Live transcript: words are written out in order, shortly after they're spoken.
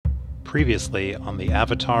Previously on The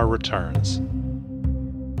Avatar Returns.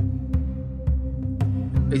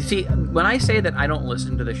 You see, when I say that I don't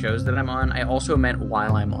listen to the shows that I'm on, I also meant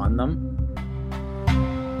while I'm on them.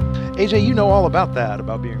 AJ, you know all about that,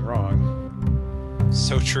 about being wrong.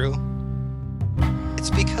 So true. It's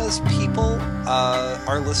because people,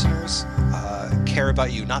 our listeners, care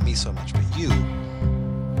about you. Not me so much, but you.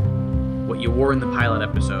 What you wore in the pilot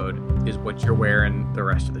episode is what you're wearing the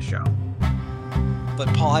rest of the show. But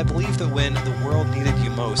Paul, I believe that when the world needed you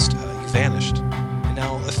most, you vanished. And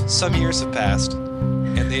now some years have passed,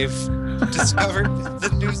 and they've discovered the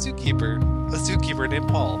new zookeeper, a zookeeper named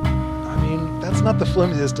Paul. I mean, that's not the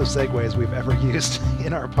flimsiest of segues we've ever used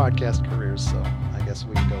in our podcast careers, so I guess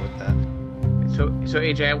we can go with that. So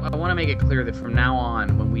AJ, I want to make it clear that from now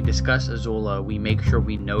on, when we discuss Azula, we make sure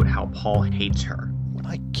we note how Paul hates her. When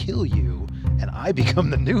I kill you and I become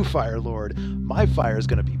the new Fire Lord, my fire is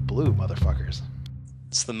going to be blue, motherfuckers.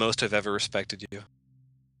 It's the most I've ever respected you.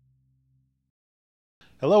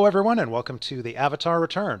 Hello, everyone, and welcome to The Avatar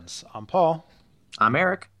Returns. I'm Paul. I'm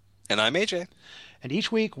Eric. And I'm AJ. And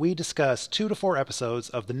each week we discuss 2 to 4 episodes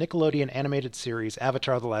of the Nickelodeon animated series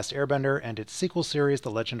Avatar: The Last Airbender and its sequel series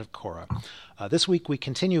The Legend of Korra. This week we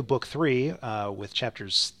continue Book 3 with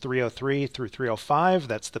chapters 303 through 305.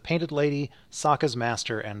 That's The Painted Lady, Sokka's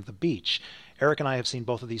Master, and The Beach. Eric and I have seen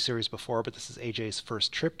both of these series before, but this is AJ's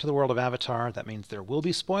first trip to the world of Avatar. That means there will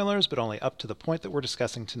be spoilers, but only up to the point that we're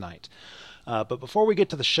discussing tonight. But before we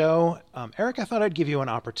get to the show, Eric, I thought I'd give you an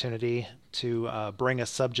opportunity to bring a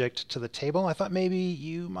subject to the table. I thought maybe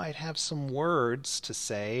you might have some words to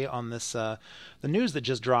say on this, the news that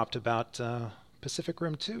just dropped about Pacific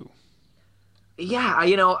Rim 2. Yeah,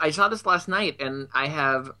 I saw this last night, and I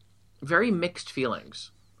have very mixed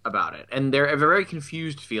feelings about it. And they're very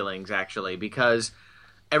confused feelings, actually, because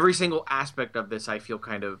every single aspect of this I feel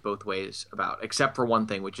kind of both ways about, except for one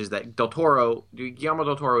thing, which is that Guillermo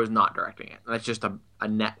del Toro is not directing it. That's just a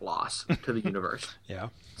net loss to the universe. Yeah.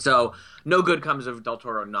 So no good comes of Del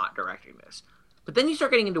Toro not directing this. But then you start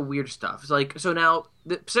getting into weird stuff. It's like, so now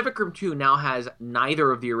the Pacific Rim 2 now has neither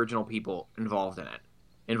of the original people involved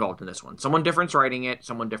in this one. Someone different's writing it,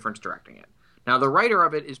 someone different's directing it. Now the writer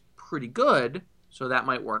of it is pretty good, so that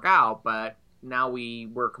might work out, but now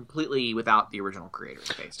we're completely without the original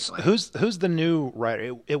creators, basically. Who's the new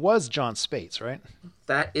writer? It was John Spates, right?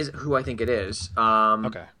 That is who I think it is.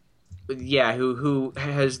 Okay. Yeah, who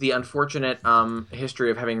has the unfortunate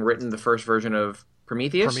history of having written the first version of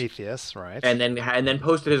Prometheus. Prometheus, right? And then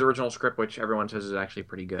posted his original script, which everyone says is actually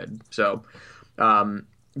pretty good. So, and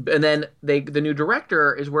then the new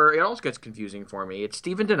director is where it also gets confusing for me. It's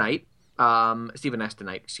Stephen S.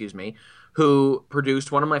 DeKnight, excuse me, who produced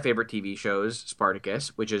one of my favorite TV shows,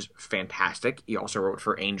 Spartacus, which is fantastic. He also wrote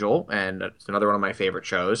for Angel, and it's another one of my favorite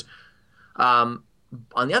shows. On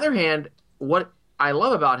the other hand, what I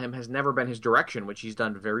love about him has never been his direction, which he's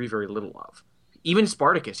done very, very little of. Even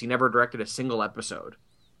Spartacus, he never directed a single episode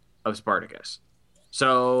of Spartacus.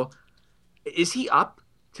 So, is he up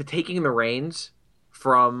to taking the reins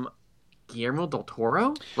from Guillermo del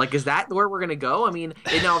Toro? Like, is that where we're going to go? I mean,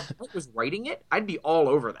 now, if I was writing it, I'd be all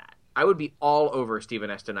over that. I would be all over Stephen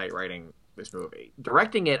S. DeKnight writing this movie.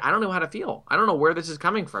 Directing it, I don't know how to feel. I don't know where this is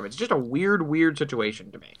coming from. It's just a weird, weird situation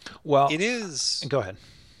to me. Well, it is. Go ahead.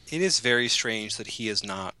 It is very strange that he is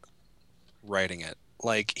not writing it.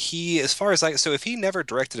 Like, as far as so if he never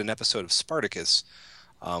directed an episode of Spartacus,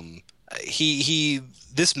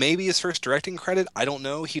 this may be his first directing credit. I don't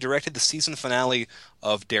know. He directed the season finale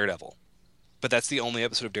of Daredevil, but that's the only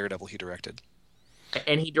episode of Daredevil he directed.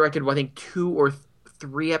 And he directed, I think, 2 or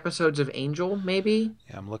 3 episodes of Angel, maybe?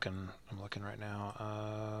 Yeah, I'm looking right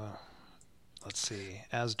now. Let's see.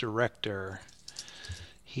 As director,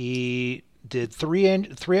 he did 3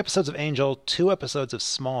 episodes of Angel, 2 episodes of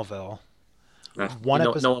Smallville. No one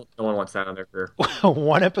wants that on their career.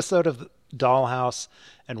 1 episode of Dollhouse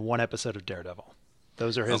and 1 episode of Daredevil.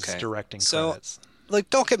 Those are his directing credits. Like,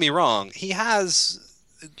 don't get me wrong. He has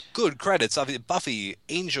good credits. Obviously, Buffy,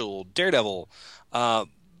 Angel, Daredevil.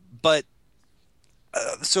 But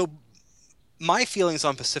so my feelings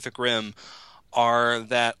on Pacific Rim are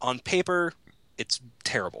that on paper, it's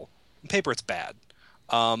terrible. On paper, it's bad.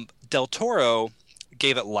 Del Toro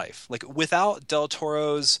gave it life. Like, without Del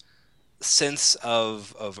Toro's sense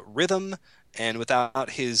of rhythm and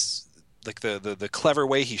without his, like, the clever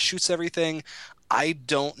way he shoots everything, I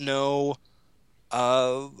don't know.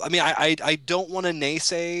 I don't want to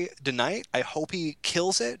naysay DeKnight. I hope he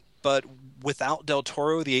kills it, but without Del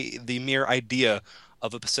Toro, the mere idea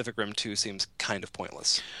of a Pacific Rim 2 seems kind of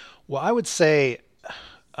pointless. Well, I would say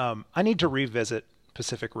I need to revisit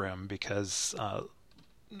Pacific Rim because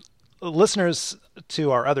listeners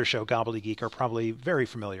to our other show, Gobbledygook, are probably very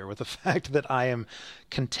familiar with the fact that I am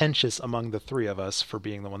contentious among the three of us for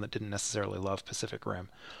being the one that didn't necessarily love Pacific Rim.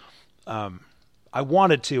 I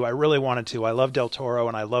really wanted to. I love Del Toro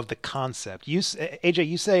and I love the concept. AJ,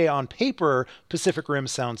 you say on paper Pacific Rim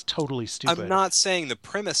sounds totally stupid. I'm not saying the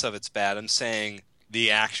premise of it's bad. I'm saying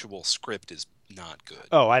the actual script is not good.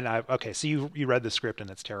 Oh, okay. So you read the script and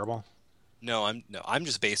it's terrible? No, I'm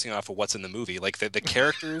just basing it off of what's in the movie. Like the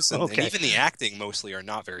characters and, Okay. and even the acting mostly are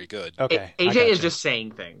not very good. Okay. AJ is just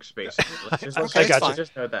saying things, basically. Okay, Let's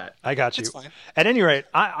just know that. I got you. It's fine. At any rate,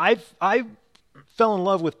 I fell in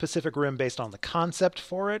love with Pacific Rim based on the concept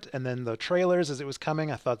for it, and then the trailers as it was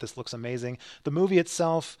coming. I thought this looks amazing. The movie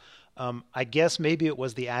itself, I guess maybe it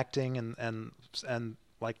was the acting and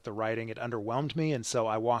like the writing, it underwhelmed me, and so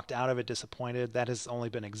I walked out of it disappointed. That has only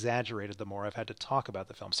been exaggerated the more I've had to talk about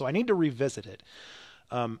the film. So I need to revisit it.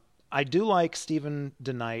 I do like Stephen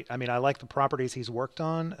DeKnight. I mean, I like the properties he's worked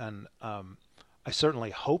on, and I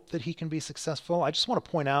certainly hope that he can be successful. I just want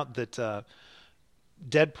to point out that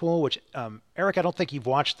Deadpool, which Eric, I don't think you've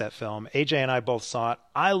watched that film. AJ and I both saw it.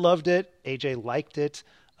 I loved it. AJ liked it.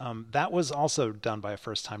 That was also done by a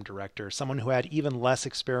first-time director, someone who had even less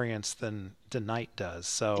experience than DeKnight does.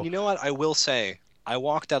 So And you know what? I will say, I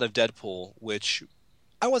walked out of Deadpool, which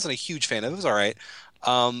I wasn't a huge fan of. It was all right.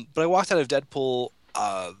 But I walked out of Deadpool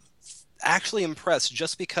actually impressed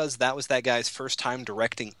just because that was that guy's first time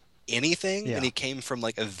directing anything, Yeah. and he came from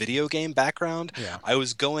like a video game background. Yeah. I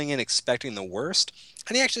was going in expecting the worst,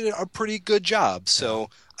 and he actually did a pretty good job. So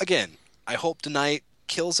again, I hope DeKnight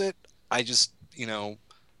kills it. I just,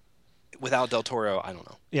 without Del Toro, I don't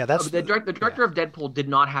know. yeah, that's The director of Deadpool did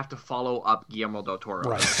not have to follow up Guillermo del Toro.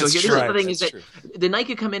 Right. So That's here's true. the thing: is That's that the Knight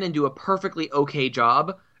could come in and do a perfectly okay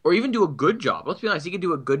job, or even do a good job. Let's be honest, he could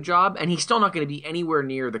do a good job, and he's still not going to be anywhere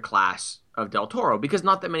near the class of Del Toro because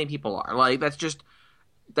not that many people are. Like that's just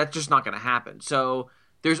not going to happen. So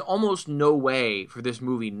there's almost no way for this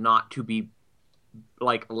movie not to be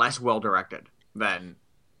like less well directed than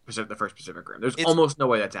the first Pacific Rim. There's almost no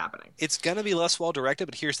way that's happening. It's going to be less well directed,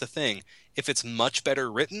 but here's the thing. If it's much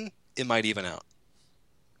better written, it might even out.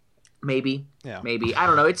 Maybe. Yeah. Maybe. I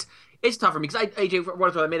don't know. It's tough for me because AJ, for what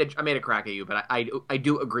it's worth, I made a crack at you, but I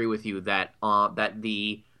do agree with you that that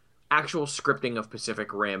the actual scripting of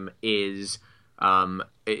Pacific Rim is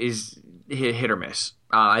hit or miss.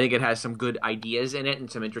 I think it has some good ideas in it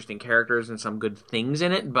and some interesting characters and some good things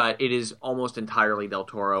in it, but it is almost entirely Del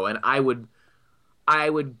Toro, and I would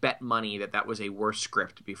bet money that was a worse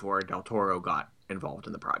script before Del Toro got involved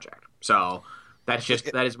in the project. So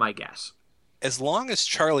that is my guess. As long as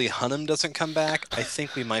Charlie Hunnam doesn't come back, I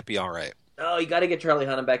think we might be all right. Oh, you got to get Charlie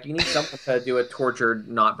Hunnam back. You need someone to do a tortured,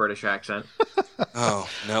 not British accent. Oh,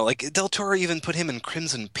 no. Like, Del Toro even put him in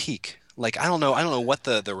Crimson Peak. Like, I don't know what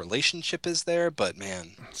the relationship is there, but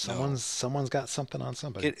man. Someone's got something on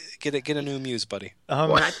somebody. Get a new muse, buddy.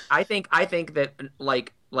 Well, I think that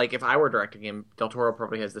like if I were directing him, Del Toro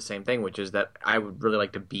probably has the same thing, which is that I would really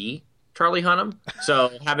like to be Charlie Hunnam.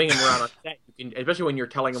 So having him around on set, especially when you're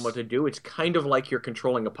telling him what to do, it's kind of like you're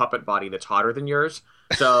controlling a puppet body that's hotter than yours.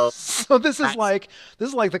 So So this is like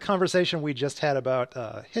the conversation we just had about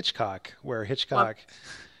Hitchcock, where Hitchcock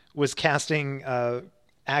was casting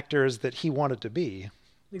actors that he wanted to be.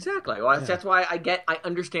 Exactly. Well, that's why I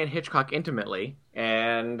understand Hitchcock intimately,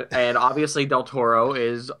 and obviously Del Toro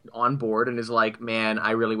is on board and is like, man,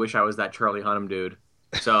 I really wish I was that Charlie Hunnam dude.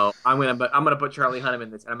 So I'm gonna put Charlie Hunnam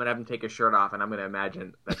in this, and I'm gonna have him take his shirt off, and I'm gonna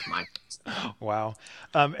imagine that's my. Wow,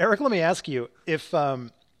 Eric, let me ask you if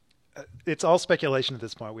it's all speculation at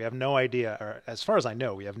this point. We have no idea, or as far as I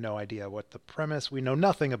know, we have no idea what the premise. We know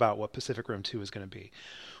nothing about what Pacific Rim 2 is going to be.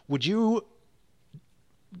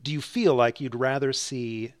 Do you feel like you'd rather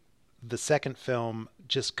see the second film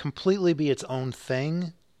just completely be its own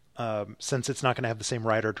thing, since it's not going to have the same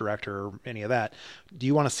writer, director, or any of that? Do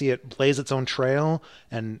you want to see it blaze its own trail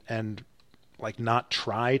and like not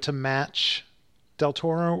try to match Del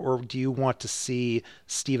Toro, or do you want to see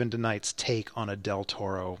Stephen DeKnight's take on a Del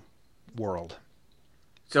Toro world?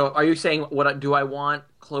 So are you saying what do I want,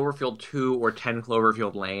 Cloverfield 2 or 10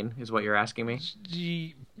 Cloverfield Lane, is what you're asking me?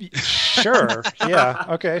 Sure. Yeah.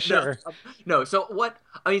 Okay, sure. No, so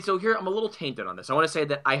here I'm a little tainted on this. I want to say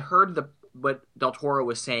that I heard what Del Toro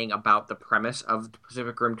was saying about the premise of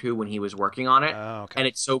Pacific Rim 2 when he was working on it. Oh, okay. And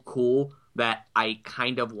it's so cool that I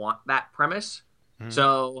kind of want that premise.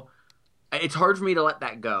 So it's hard for me to let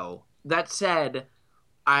that go. That said,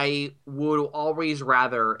 I would always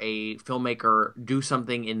rather a filmmaker do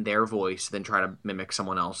something in their voice than try to mimic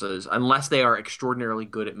someone else's, unless they are extraordinarily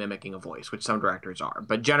good at mimicking a voice, which some directors are.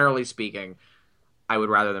 But generally speaking, I would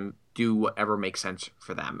rather them do whatever makes sense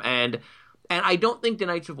for them. And I don't think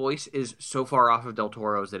Tonight's voice is so far off of Del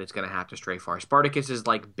Toro's that it's going to have to stray far. Spartacus is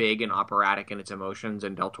like big and operatic in its emotions,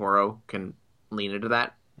 and Del Toro can lean into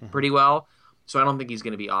that pretty well. So I don't think he's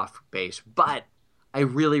going to be off base. But I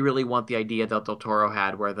really, really want the idea that Del Toro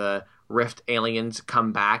had where the Rift aliens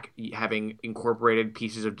come back having incorporated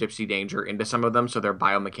pieces of Gypsy Danger into some of them, so they're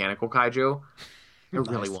biomechanical kaiju. I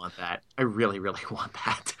really want that. I really, really want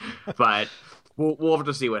that. But we'll have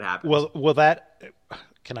to see what happens. Well, will that...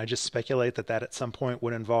 Can I just speculate that at some point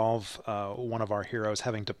would involve one of our heroes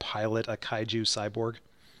having to pilot a kaiju cyborg?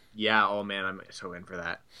 Yeah, oh man, I'm so in for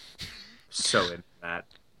that. So in for that.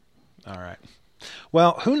 All right.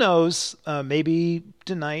 Well, who knows? Maybe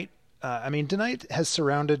Denight. Denight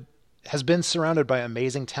has been surrounded by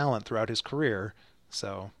amazing talent throughout his career.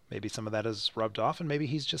 So maybe some of that is rubbed off, and maybe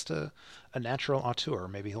he's just a natural auteur.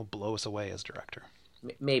 Maybe he'll blow us away as director.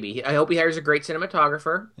 Maybe. I hope he hires a great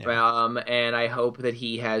cinematographer, Yeah. and I hope that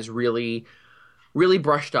he has really, really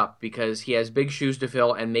brushed up because he has big shoes to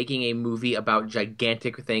fill, and making a movie about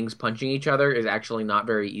gigantic things punching each other is actually not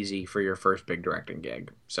very easy for your first big directing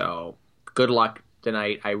gig. So good luck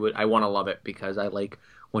tonight. I want to love it because I like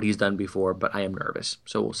what he's done before, but I am nervous.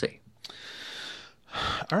 So we'll see.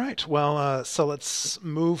 All right. Well, so let's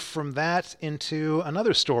move from that into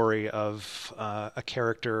another story of a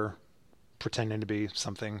character pretending to be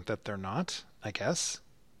something that they're not, I guess,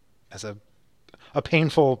 as a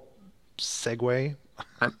painful segue.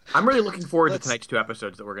 I'm really looking forward to tonight's 2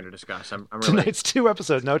 episodes that we're going to discuss. I'm really... Tonight's 2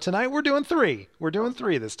 episodes. No, tonight we're doing 3. We're doing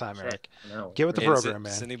 3 this time, Eric. No. Get with the program,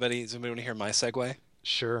 man. Does anybody want to hear my segue?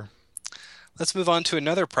 Sure. Let's move on to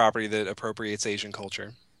another property that appropriates Asian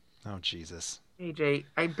culture. Oh, Jesus. AJ,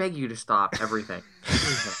 I beg you to stop everything.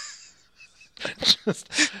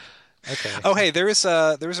 Okay. Oh, hey, there was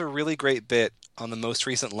a really great bit on the most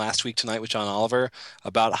recent Last Week Tonight with John Oliver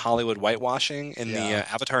about Hollywood whitewashing, and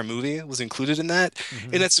the Avatar movie was included in that,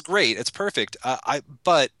 and it's great, it's perfect.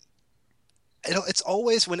 But it's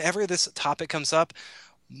always, whenever this topic comes up,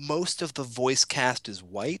 most of the voice cast is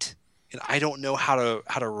white, and I don't know how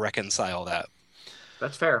to reconcile that.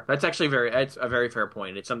 That's fair. That's actually it's a very fair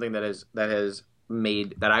point. It's something that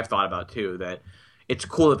I've thought about too, that it's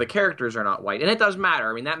cool that the characters are not white, and it does matter.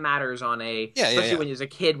 I mean, that matters on especially when as a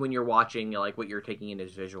kid, when you're watching, like what you're taking in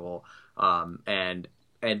as visual, and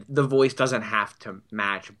the voice doesn't have to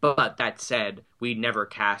match. But that said, we never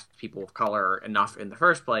cast people of color enough in the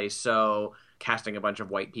first place, so casting a bunch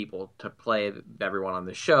of white people to play everyone on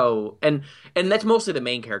the show, and that's mostly the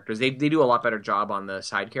main characters. They do a lot better job on the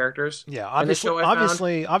side characters. Yeah,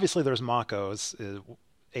 obviously, there's Mako's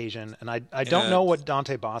Asian, and I don't know what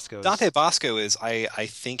Dante Bosco is. Dante Bosco is, I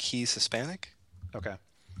think he's Hispanic. Okay.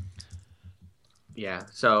 Yeah.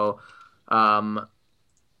 So,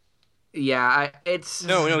 it's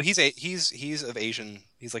no, he's of Asian.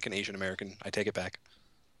 He's like an Asian American. I take it back.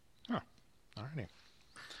 Oh, alrighty.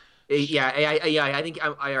 Yeah, I think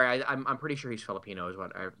I'm pretty sure he's Filipino is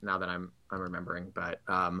what now that I'm remembering. But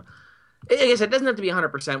like I said, it doesn't have to be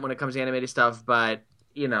 100% when it comes to animated stuff. But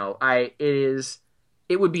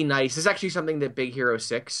it would be nice. It's actually something that Big Hero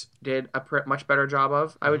 6 did a much better job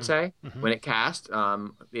of, I would say, when it cast.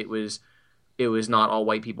 It was not all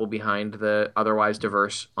white people behind the otherwise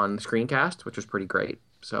diverse on the screen cast, which was pretty great.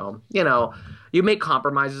 So, you make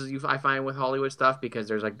compromises, I find, with Hollywood stuff because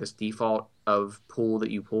there's like this default of pool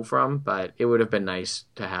that you pull from, but it would have been nice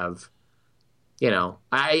to have,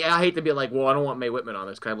 I hate to be like, well, I don't want Mae Whitman on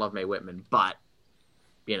this because I love Mae Whitman, but,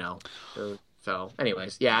 so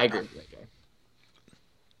anyways, yeah, I agree with you, AJ.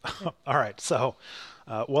 All right, so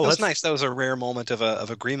that was nice. That was a rare moment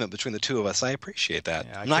of agreement between the two of us. I appreciate that.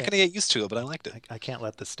 Yeah, I'm not going to get used to it, but I liked it. I can't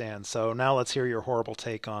let this stand. So now let's hear your horrible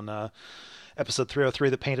take on episode 303,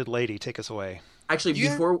 The Painted Lady. Take us away. Actually,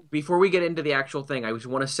 before we get into the actual thing, I just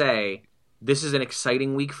want to say this is an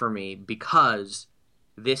exciting week for me because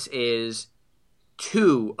this is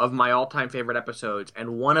 2 of my all-time favorite episodes,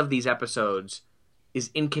 and one of these episodes is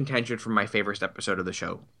in contention for my favorite episode of the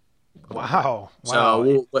show. Wow.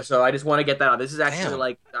 So I just want to get that out. This is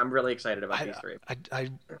actually I'm really excited about these 3.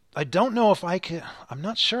 I don't know if I could. I'm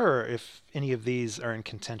not sure if any of these are in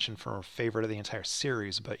contention for a favorite of the entire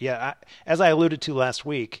series. But yeah, as I alluded to last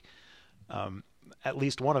week, at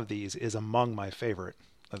least one of these is among my favorite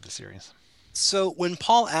of the series. So when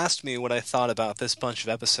Paul asked me what I thought about this bunch of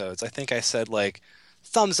episodes, I think I said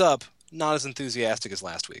thumbs up, not as enthusiastic as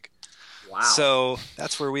last week. Wow. So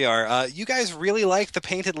that's where we are. You guys really like The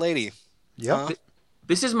Painted Lady. Yep.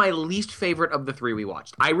 This is my least favorite of the 3 we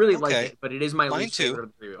watched. I really like it, but it is my least favorite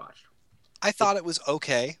of the 3 we watched. I thought it was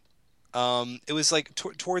okay. It was like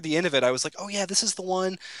toward the end of it, I was like, oh yeah, this is the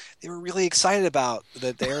one they were really excited about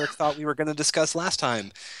that Eric thought we were going to discuss last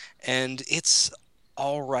time, and it's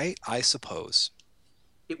all right, I suppose.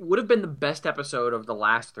 It would have been the best episode of the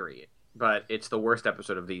last three, but it's the worst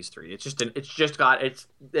episode of these three.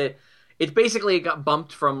 It's basically got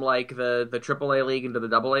bumped from like the AAA league into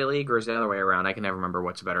the AA league, or is it the other way around? I can never remember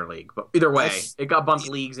what's a better league. But either way, it got bumped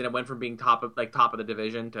leagues and it went from being top of the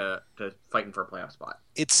division to fighting for a playoff spot.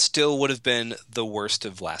 It still would have been the worst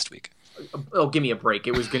of last week. Oh, give me a break!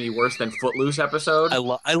 It was going to be worse than Footloose episode.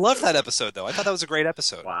 I love that episode though. I thought that was a great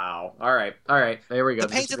episode. Wow! All right. There we go. The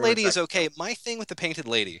Painted Lady is okay. My thing with the Painted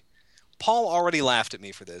Lady, Paul already laughed at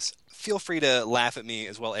me for this. Feel free to laugh at me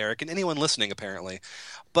as well, Eric, and anyone listening, apparently.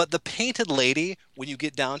 But the Painted Lady, when you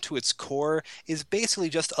get down to its core, is basically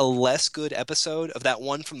just a less good episode of that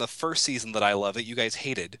one from the first season that I love that you guys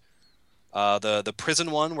hated. The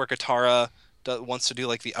prison one where Katara wants to do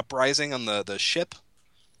like the uprising on the ship.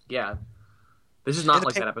 Yeah. This is not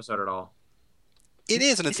like that episode at all. It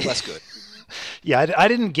is, and it's less good. Yeah, I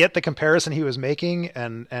didn't get the comparison he was making,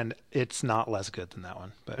 and it's not less good than that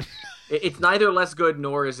one. But it's neither less good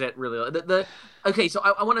nor is it really okay. So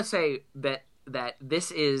I want to say that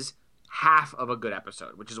this is half of a good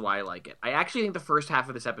episode, which is why I like it. I actually think the first half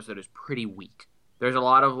of this episode is pretty weak. There's a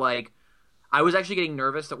lot of like, I was actually getting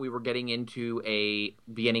nervous that we were getting into a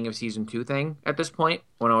beginning of season 2 thing at this point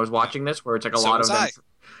when I was watching this, where it's like a lot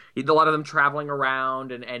of them traveling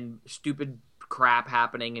around and stupid crap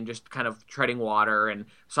happening and just kind of treading water, and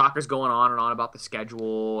Sokka's going on and on about the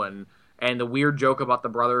schedule and the weird joke about the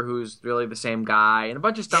brother who's really the same guy and a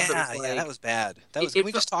bunch of stuff. Yeah, that was bad. Can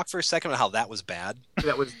we just talk for a second about how that was bad?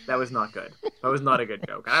 That was not good. That was not a good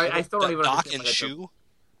joke. I still don't even Doc understand. And Shu.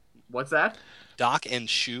 What's that? Doc and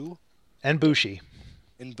Shu. And Bushi.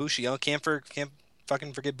 And Bushi. Oh, can't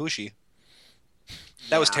fucking forget Bushi.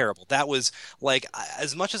 That was terrible. That was like,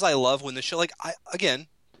 as much as I love when the show, like, again,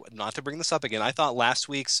 not to bring this up again, I thought last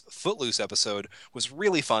week's Footloose episode was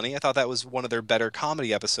really funny. I thought that was one of their better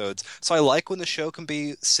comedy episodes. So I like when the show can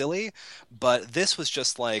be silly, but this was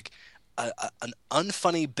just like an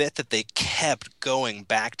unfunny bit that they kept going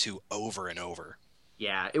back to over and over.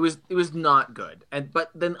 Yeah, it was not good. But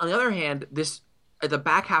then on the other hand, at the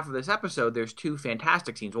back half of this episode, there's two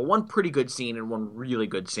fantastic scenes. Well, one pretty good scene and one really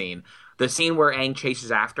good scene. The scene where Aang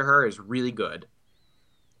chases after her is really good.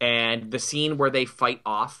 And the scene where they fight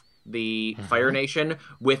off the Fire Nation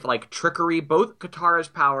with like trickery, both Katara's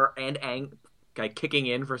power and Aang kicking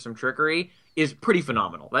in for some trickery, is pretty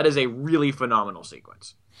phenomenal. That is a really phenomenal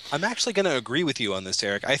sequence. I'm actually going to agree with you on this,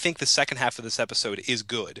 Eric. I think the second half of this episode is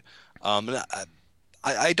good.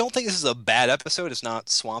 I don't think this is a bad episode. It's not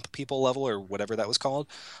Swamp People level or whatever that was called.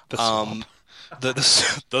 The Swamp.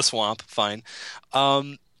 The Swamp, fine.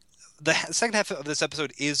 The second half of this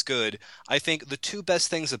episode is good. I think the two best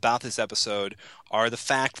things about this episode are the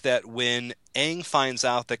fact that when Aang finds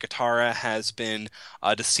out that Katara has been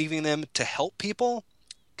deceiving them to help people,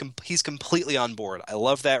 he's completely on board. I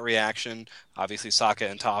love that reaction. Obviously, Sokka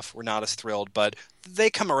and Toph were not as thrilled, but they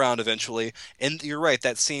come around eventually. And you're right,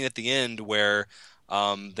 that scene at the end where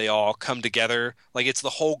they all come together, like it's the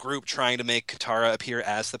whole group trying to make Katara appear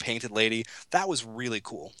as the Painted Lady, that was really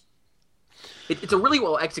cool. It's a really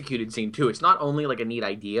well executed scene too. It's not only like a neat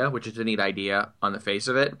idea, which is a neat idea on the face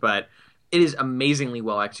of it, but it is amazingly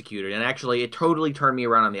well executed. And actually, it totally turned me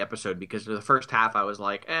around on the episode, because for the first half I was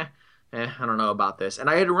like, I don't know about this. And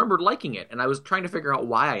I had remembered liking it, and I was trying to figure out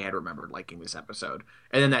why I had remembered liking this episode.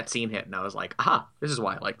 And then that scene hit, and I was like, aha, this is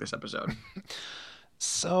why I like this episode.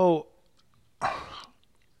 So,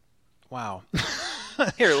 wow.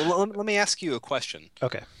 Here, let me ask you a question.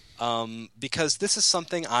 Okay. Because this is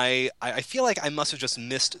something I feel like I must have just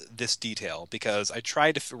missed this detail, because I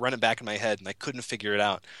tried to run it back in my head and I couldn't figure it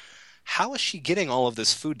out. How is she getting all of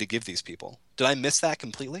this food to give these people? Did I miss that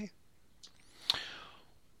completely?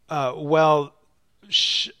 Well,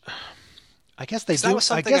 I guess they do.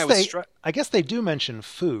 I guess they do mention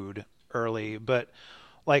food early, but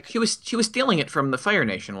like she was stealing it from the Fire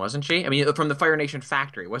Nation, wasn't she? I mean, from the Fire Nation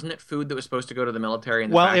factory, wasn't it? Food that was supposed to go to the military in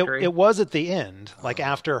the factory. It was at the end, like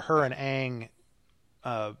after her and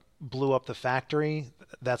Aang blew up the factory.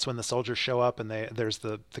 That's when the soldiers show up, and there's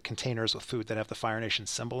the containers with food that have the Fire Nation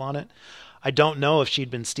symbol on it. I don't know if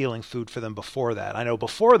she'd been stealing food for them before that. I know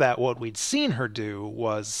before that, what we'd seen her do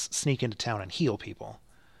was sneak into town and heal people.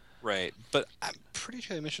 Right, but I'm pretty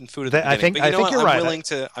sure I mentioned food at the beginning. I think you're right.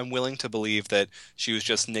 I'm willing to believe that she was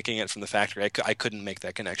just nicking it from the factory. I couldn't make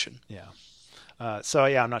that connection. Yeah. So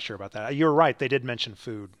yeah, I'm not sure about that. You're right. They did mention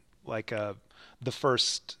food, like the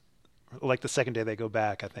second day they go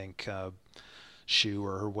back. I think Shu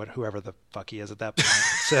or whoever the fuck he is at that point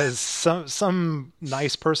says some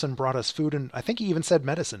nice person brought us food, and I think he even said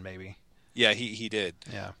medicine maybe. Yeah, he did.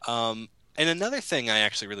 Yeah. And another thing I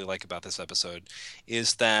actually really like about this episode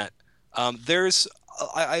is that there's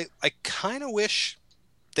I kind of wish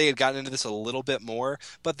they had gotten into this a little bit more,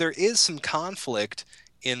 but there is some conflict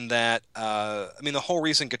in that. I mean, the whole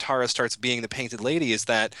reason Katara starts being the Painted Lady is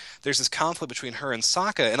that there's this conflict between her and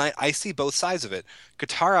Sokka, and I see both sides of it.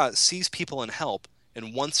 Katara sees people in help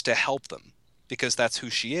and wants to help them because that's who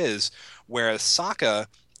she is, whereas Sokka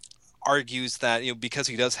argues that, because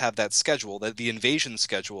he does have that schedule, that the invasion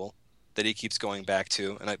schedule that he keeps going back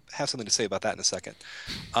to, and I have something to say about that in a second.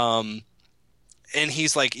 And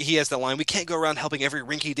he's like, he has that line, we can't go around helping every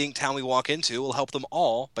rinky-dink town we walk into. We'll help them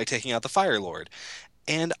all by taking out the Fire Lord.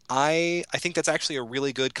 And I think that's actually a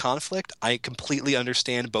really good conflict. I completely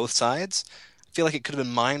understand both sides. I feel like it could have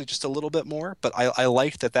been mined just a little bit more, but I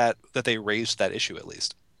liked that they raised that issue at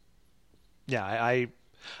least. Yeah, I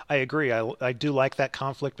agree. I do like that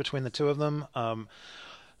conflict between the two of them.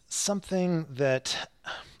 Something that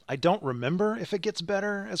I don't remember if it gets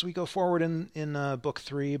better as we go forward in book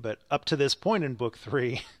 3, but up to this point in book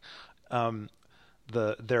 3,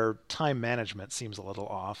 their time management seems a little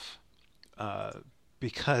off,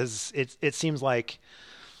 because it seems like,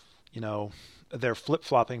 they're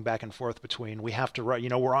flip-flopping back and forth between we have to run,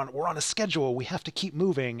 we're on a schedule, we have to keep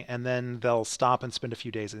moving, and then they'll stop and spend a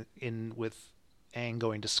few days in with Aang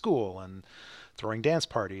going to school and throwing dance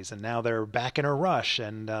parties, and now they're back in a rush,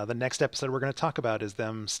 and the next episode we're going to talk about is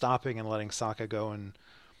them stopping and letting Sokka go and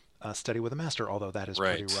study with the master, although that is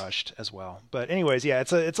pretty rushed as well. But anyways, yeah,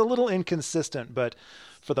 it's a little inconsistent, but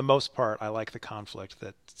for the most part I like the conflict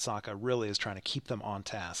that Sokka really is trying to keep them on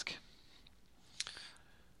task.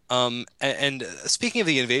 And speaking of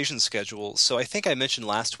the invasion schedule, so I think I mentioned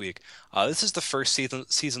last week, this is the first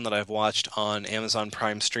season that I've watched on Amazon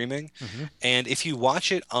Prime streaming. Mm-hmm. And if you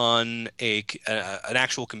watch it on an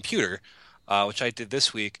actual computer, which I did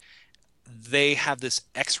this week, they have this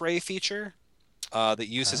X-ray feature that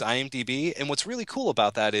uses IMDb. And what's really cool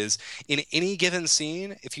about that is in any given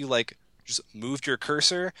scene, if you just moved your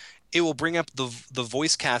cursor, it will bring up the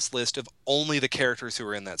voice cast list of only the characters who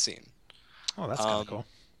are in that scene. Oh, that's kind of cool.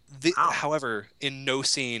 However, in no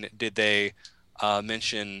scene did they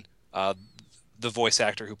mention the voice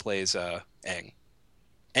actor who plays Aang.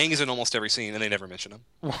 Aang is in almost every scene, and they never mention him.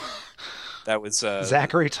 That was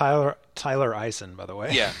Zachary Tyler Eisen, by the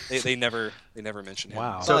way. Yeah, they never mention him.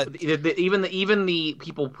 Wow. So even the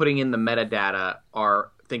people putting in the metadata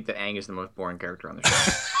think that Aang is the most boring character on the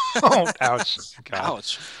show. Oh, ouch! God.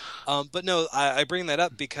 Ouch. But no, I bring that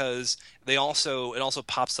up because it also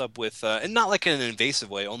pops up with, and not like in an invasive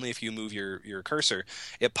way, only if you move your cursor,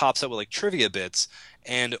 it pops up with trivia bits.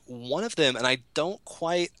 And one of them, and I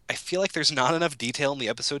feel like there's not enough detail in the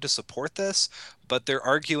episode to support this, but they're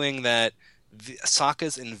arguing that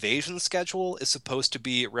Sokka's invasion schedule is supposed to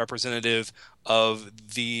be representative of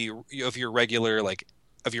your regular,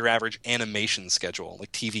 of your average animation schedule,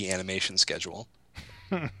 like TV animation schedule.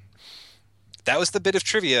 That was the bit of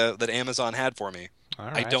trivia that Amazon had for me. All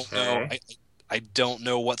right. I don't know. I don't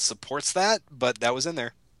know what supports that, but that was in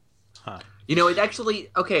there. Huh. It actually,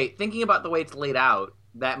 okay, thinking about the way it's laid out,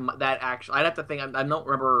 that actually, I'd have to think, I don't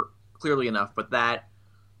remember clearly enough, but that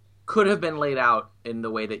could have been laid out in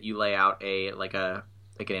the way that you lay out an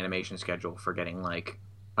animation schedule for getting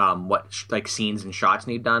what scenes and shots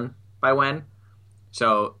need done by when.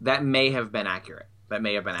 So that may have been accurate.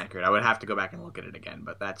 I would have to go back and look at it again,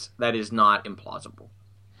 but that is not implausible.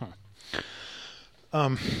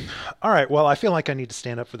 All right. Well, I feel like I need to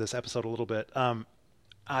stand up for this episode a little bit.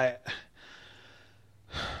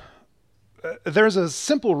 There's a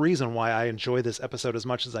simple reason why I enjoy this episode as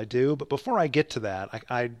much as I do, but before I get to that,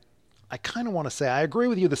 I kind of want to say I agree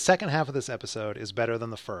with you. The second half of this episode is better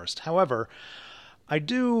than the first. However, I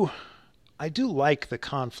do like the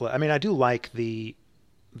conflict. I mean, I do like the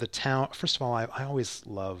town. First of all, I always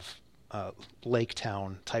love lake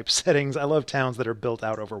town type settings. I love towns that are built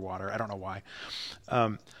out over water. I don't know why.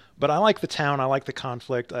 But I like the town. I like the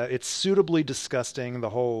conflict. It's suitably disgusting, the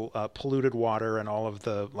whole polluted water and all of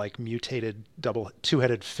the mutated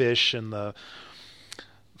two-headed fish and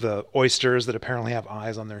the oysters that apparently have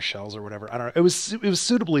eyes on their shells or whatever. I don't know. It was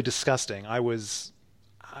suitably disgusting. I was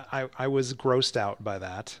grossed out by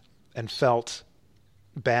that and felt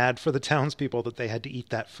bad for the townspeople that they had to eat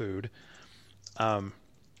that food.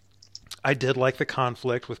 I did like the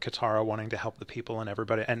conflict with Katara wanting to help the people and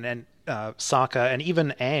everybody, and Sokka and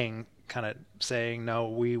even Aang kind of saying, no,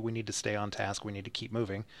 we need to stay on task. We need to keep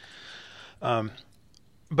moving.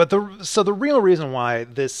 But the real reason why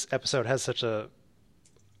this episode has such a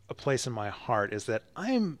a place in my heart is that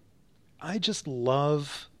I just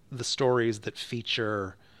love the stories that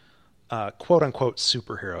feature quote unquote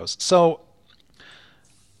superheroes. So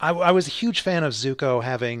I was a huge fan of Zuko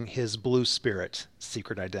having his blue spirit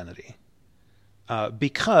secret identity.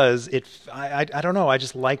 Because I don't know, I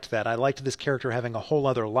just liked that. I liked this character having a whole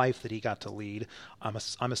other life that he got to lead. I'm a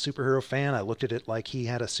superhero fan. I looked at it like he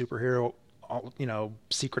had a superhero,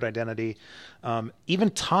 secret identity. Even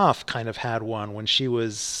Toph kind of had one when she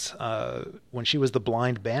was the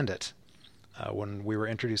blind bandit. When we were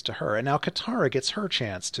introduced to her. And now Katara gets her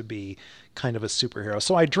chance to be kind of a superhero.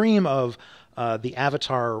 So I dream of the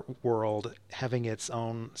Avatar world having its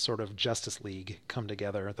own sort of Justice League come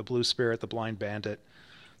together. The Blue Spirit, the Blind Bandit,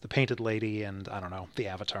 the Painted Lady, and I don't know, the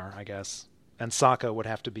Avatar, I guess. And Sokka would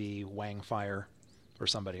have to be Wang Fire or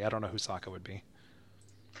somebody. I don't know who Sokka would be.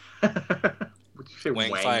 Would you say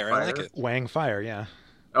Wang Fire? I like it. Wang Fire, yeah.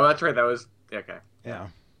 Oh, that's right. That was okay. Yeah.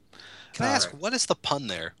 Can I ask, what is the pun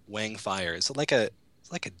there? Wang Fire. Is it like a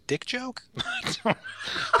dick joke?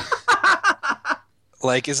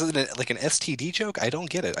 Like, is it like an STD joke? I don't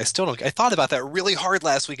get it. I still don't. I thought about that really hard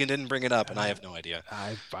last week and didn't bring it up, and I have no idea.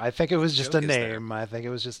 I think it was just a name. I think it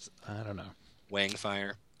was just, I don't know. Wang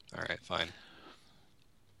Fire. All right, fine.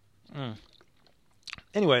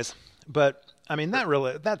 Anyways, but I mean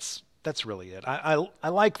that's really it. I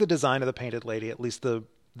like the design of the Painted Lady, at least the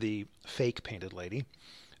fake Painted Lady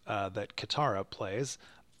that Katara plays.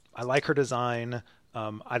 I like her design.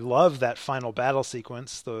 I love that final battle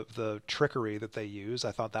sequence, the trickery that they use.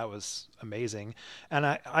 I thought that was amazing,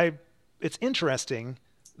 and it's interesting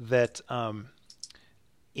that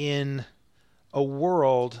in a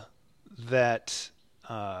world that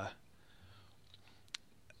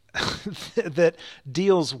that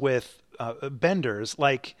deals with benders,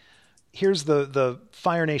 like here's the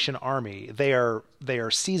Fire Nation army. They are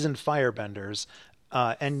seasoned firebenders,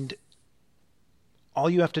 and all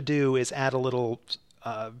you have to do is add a little,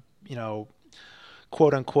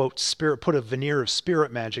 quote unquote spirit, put a veneer of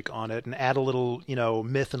spirit magic on it and add a little,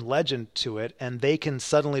 myth and legend to it. And they can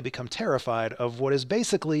suddenly become terrified of what is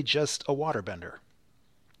basically just a waterbender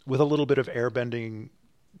with a little bit of airbending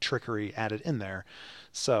trickery added in there.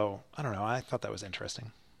 So I don't know. I thought that was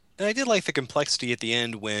interesting. And I did like the complexity at the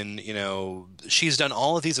end when, she's done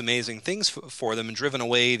all of these amazing things for them and driven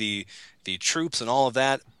away the troops and all of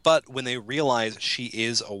that. But when they realize she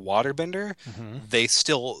is a waterbender, they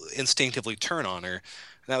still instinctively turn on her. And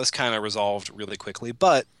that was kind of resolved really quickly.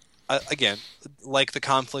 But again, like the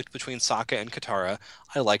conflict between Sokka and Katara,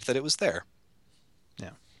 I liked that it was there.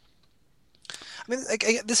 Yeah. I mean,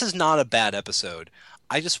 this is not a bad episode.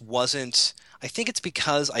 I just wasn't. I think it's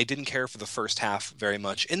because I didn't care for the first half very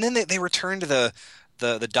much, and then they returned to the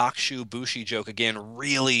Dakshu Bushi joke again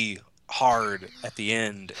really hard at the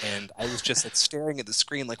end, and I was just like staring at the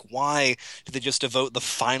screen like, why did they just devote the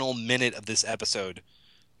final minute of this episode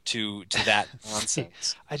to that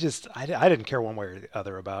nonsense? I didn't care one way or the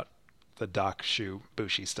other about the Dakshu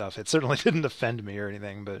Bushi stuff. It certainly didn't offend me or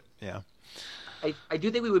anything, but yeah. I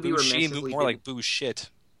do think we would be remiss if we more like boo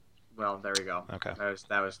shit. Well, there we go. Okay.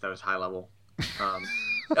 That was high level.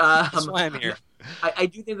 That's why I'm here. I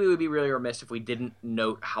do think we would be really remiss if we didn't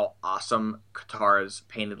note how awesome Katara's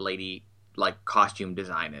Painted Lady costume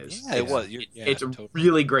design is. Yeah, it was. It's totally. A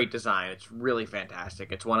really great design. It's really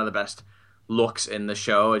fantastic. It's one of the best looks in the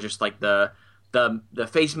show. It's just like the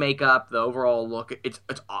face makeup, the overall look. It's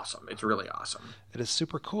awesome. It's really awesome. It is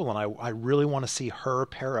super cool, and I really want to see her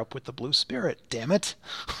pair up with the Blue Spirit. Damn it.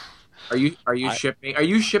 Are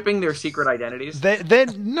you shipping their secret identities?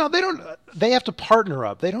 No, they don't. They have to partner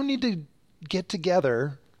up. They don't need to get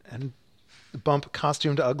together and bump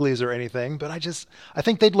costumed uglies or anything. But I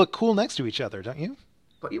think they'd look cool next to each other, don't you?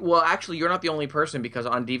 Well, actually, you're not the only person, because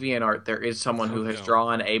on DeviantArt there is someone who has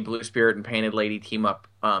drawn a Blue Spirit and Painted Lady team up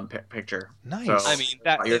picture. Nice. So, I mean,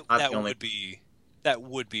 that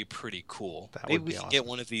would be pretty cool. Maybe we can get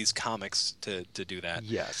one of these comics to do that.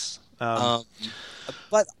 Yes.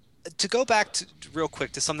 But to go back real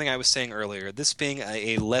quick to something I was saying earlier, this being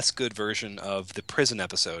a less good version of the prison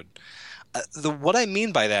episode, what I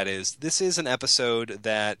mean by that is this is an episode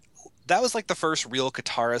that was like the first real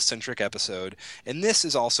Katara-centric episode, and this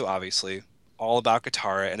is also obviously all about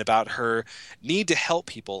Katara and about her need to help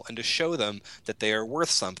people and to show them that they are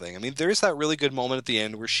worth something. I mean, there's that really good moment at the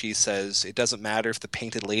end where she says, it doesn't matter if the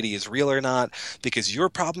Painted Lady is real or not, because your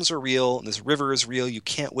problems are real and this river is real. You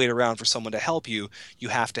can't wait around for someone to help you. You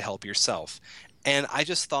have to help yourself. And I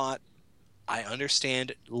just thought, I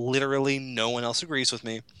understand literally no one else agrees with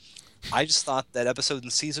me. I just thought that episode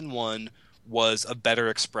in season 1 was a better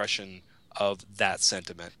expression of that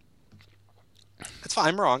sentiment. It's fine.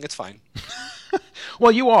 I'm wrong. It's fine.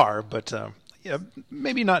 Well, you are, but yeah,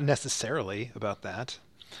 maybe not necessarily about that.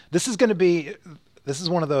 This is going to be. This is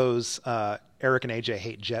one of those Eric and AJ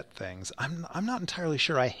hate Jet things. I'm not entirely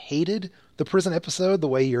sure I hated the prison episode the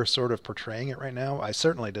way you're sort of portraying it right now. I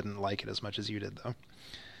certainly didn't like it as much as you did, though.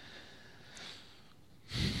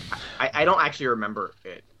 I don't actually remember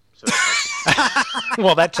it. So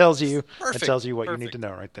well, that tells you Perfect. what you need to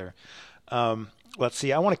know right there. Let's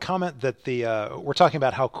see. I want to comment that we're talking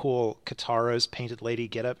about how cool Katara's painted lady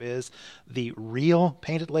getup is. The real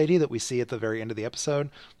painted lady that we see at the very end of the episode,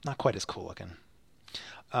 not quite as cool looking.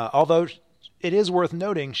 Although it is worth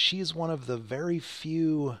noting, she's one of the very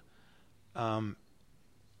few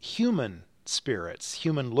human-looking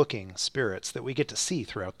spirits that we get to see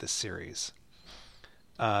throughout this series.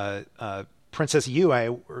 Princess Yui,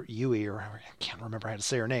 or I can't remember how to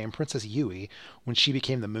say her name, Princess Yui, when she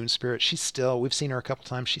became the moon spirit, we've seen her a couple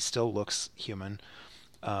times, she still looks human.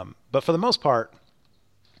 But for the most part,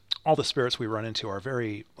 all the spirits we run into are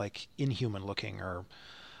very, like, inhuman looking, or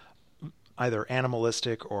either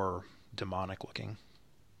animalistic or demonic looking.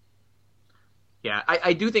 yeah,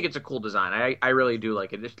 I do think it's a cool design. I really do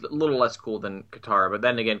like it. It's a little less cool than Katara, but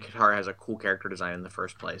then again, Katara has a cool character design in the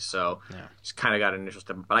first place, so it's kind of got an initial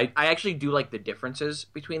step. But I actually do like the differences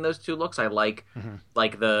between those two looks. I like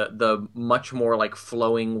like the much more like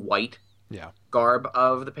flowing white garb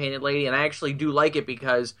of the painted lady, and I actually do like it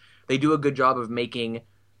because they do a good job of making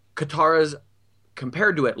Katara's,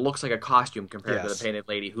 compared to it, looks like a costume compared to the painted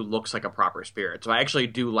lady who looks like a proper spirit. So I actually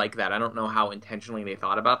do like that. I don't know how intentionally they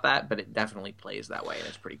thought about that, but it definitely plays that way, and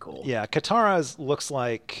it's pretty cool. Yeah, Katara's looks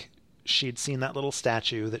like she'd seen that little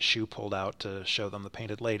statue that Shu pulled out to show them the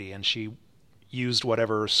painted lady, and she used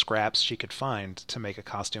whatever scraps she could find to make a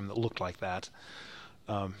costume that looked like that.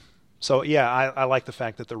 So yeah, I like the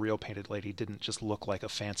fact that the real painted lady didn't just look like a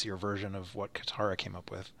fancier version of what Katara came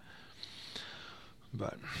up with.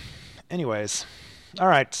 But anyways, all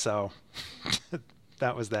right, so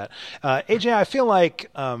that was that. AJ, I feel like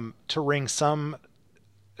to wring some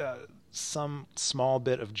small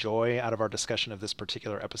bit of joy out of our discussion of this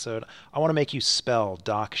particular episode, I want to make you spell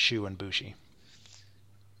Doc, Shu, and Bushi.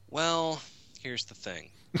 Well, here's the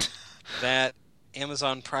thing. That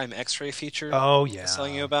Amazon Prime X-ray feature I was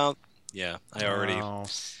telling you about, yeah, I already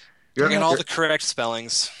You're got all the correct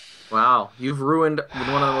spellings. Wow, you've ruined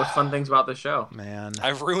one of the most fun things about this show. Man,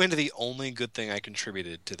 I've ruined the only good thing I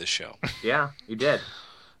contributed to the show. Yeah, you did.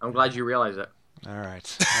 I'm glad you realized it. all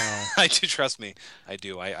right. I do, trust me. I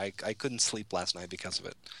do. I couldn't sleep last night because of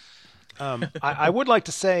it. I would like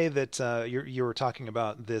to say that you were talking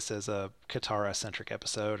about this as a Katara-centric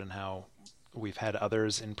episode and how we've had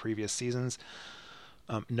others in previous seasons.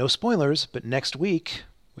 No spoilers, but next week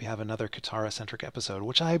we have another Katara-centric episode,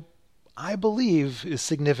 which I believe is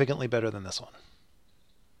significantly better than this one.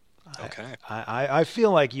 Okay. I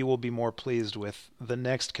feel like you will be more pleased with the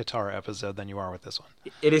next Katara episode than you are with this one.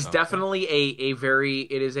 It is definitely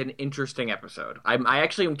it is an interesting episode. I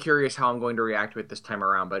actually am curious how I'm going to react to it this time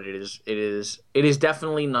around, but it is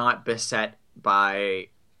definitely not beset by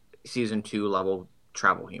season 2 level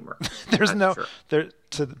travel humor. There's no sure.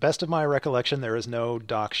 To the best of my recollection, there is no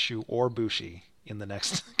Doc, Shu, or Bushi in the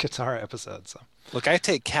next Katara episode. So look, I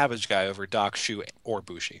take Cabbage Guy over Doc, Shu, or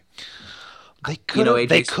Bushi. They could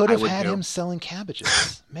have had him selling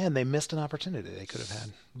cabbages. Man, they missed an opportunity. They could have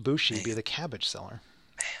had Bushi be the cabbage seller.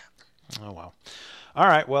 Man. Oh well. All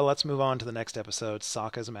right, well, let's move on to the next episode,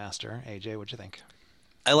 Sokka's Master. AJ, what'd you think?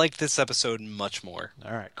 I liked this episode much more.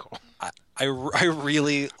 All right, cool. I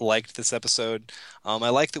really liked this episode. I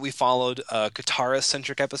like that we followed a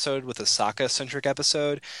Katara-centric episode with a Sokka-centric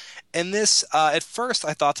episode. And this, at first,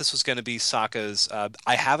 I thought this was going to be Sokka's...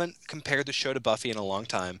 I haven't compared the show to Buffy in a long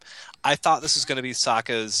time. I thought this was going to be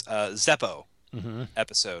Sokka's Zeppo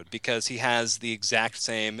episode, because he has the exact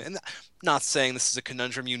same... And not saying this is a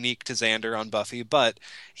conundrum unique to Xander on Buffy, but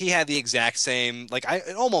he had the exact same...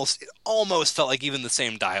 It almost felt like even the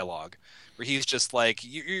same dialogue. Where he's just like,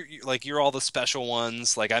 you're all the special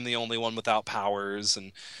ones, like I'm the only one without powers,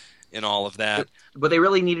 and all of that. What they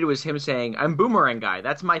really needed was him saying, "I'm Boomerang Guy,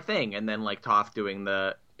 that's my thing," and then like Toph doing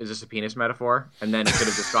the, "Is this a penis metaphor?" And then it could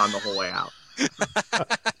have just gone the whole way out.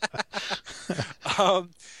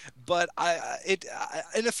 But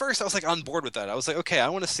and at first I was like on board with that. I was like, okay, I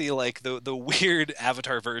want to see like the weird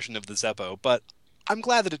Avatar version of the Zeppo, but I'm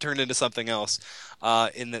glad that it turned into something else,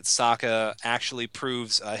 in that Sokka actually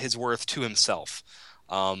proves his worth to himself.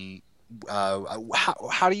 How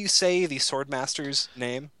do you say the Swordmaster's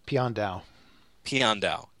name? Piandao.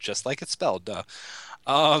 Piandao, just like it's spelled.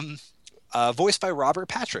 Voiced by Robert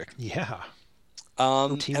Patrick. Yeah.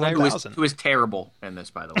 Who is terrible in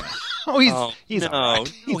this, by the way. he's no, all right.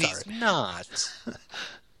 he's not.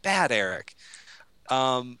 bad, Eric.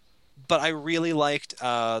 But I really liked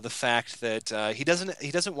the fact that he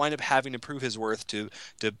doesn't wind up having to prove his worth to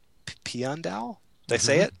Piandao. Did I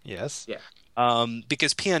say it? Yes. Yeah.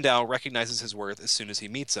 Because Piandao recognizes his worth as soon as he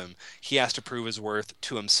meets him. He has to prove his worth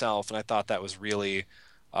to himself, and I thought that was really,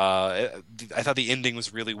 I thought the ending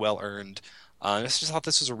was really well earned. I just thought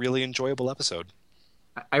this was a really enjoyable episode.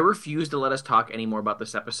 I refuse to let us talk any more about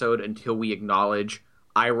this episode until we acknowledge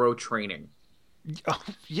Iroh training. Oh,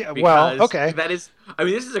 yeah. Because Well, okay. that is, I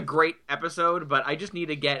mean, this is a great episode, but I just need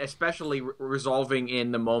to get, especially resolving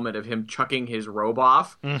in the moment of him chucking his robe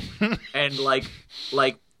off and like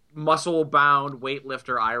muscle bound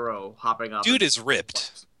weightlifter Iroh hopping up. Dude is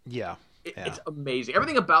ripped. Yeah. It's amazing.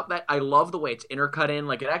 Everything about that, I love the way it's intercut in.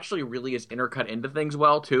 Like, it actually really is intercut into things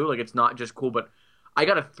well, too. Like, it's not just cool, but I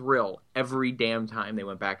got a thrill every damn time they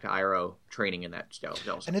went back to Iroh training in that jail.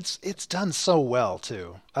 And it's done so well,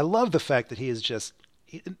 too. I love the fact that he is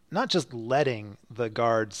not just letting the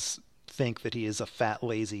guards think that he is a fat,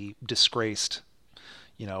 lazy, disgraced,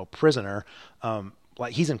 prisoner.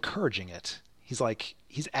 Like, he's encouraging it.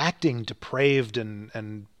 He's acting depraved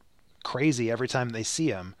and crazy every time they see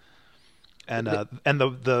him. And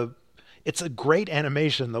the it's a great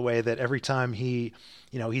animation, the way that every time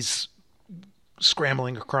he's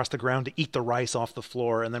scrambling across the ground to eat the rice off the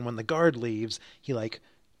floor, and then when the guard leaves, he like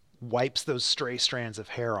wipes those stray strands of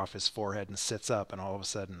hair off his forehead and sits up, and all of a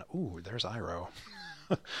sudden, ooh, there's Iroh.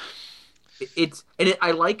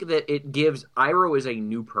 I like that it gives Iroh is a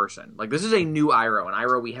new person. Like, this is a new Iroh, an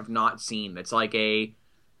Iroh we have not seen. It's like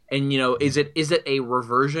is it a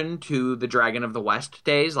reversion to the Dragon of the West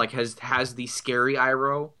days? Like, has the scary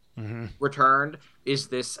Iroh returned? Is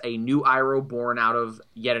this a new Iroh born out of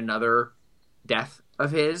yet another death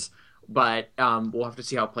of his? But we'll have to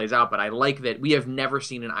see how it plays out. But I like that we have never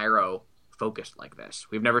seen an Iroh focused like this.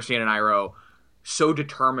 We've never seen an Iroh so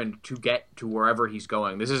determined to get to wherever he's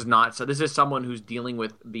going. This is someone who's dealing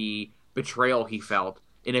with the betrayal he felt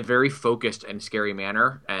in a very focused and scary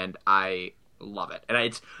manner, and I love it. And I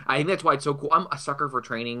think that's why it's so cool. I'm a sucker for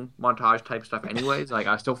training montage type stuff anyways. Like,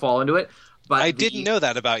 I still fall into it. But I didn't know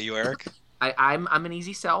that about you, Eric. I'm an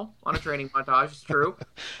easy sell on a training montage. It's true.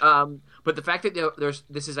 But the fact that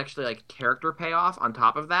this is actually like character payoff on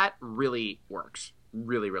top of that really works.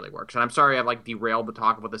 Really, really works. And I'm sorry I've like derailed the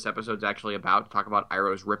talk of what this episode's actually about, to talk about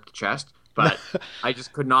Iroh's ripped chest. But I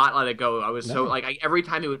just could not let it go. I was so like every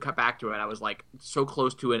time he would cut back to it, I was like so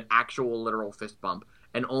close to an actual literal fist bump.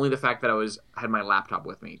 And only the fact that I had my laptop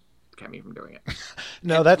with me kept me from doing it.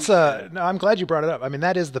 No, I'm glad you brought it up. I mean,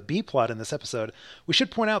 that is the B plot in this episode. We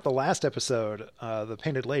should point out the last episode, the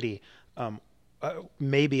Painted Lady,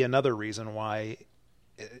 maybe another reason why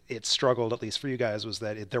it struggled, at least for you guys, was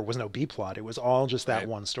that there was no B plot. It was all just that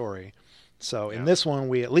one story. So in this one,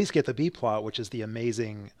 we at least get the B plot, which is the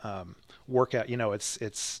amazing workout.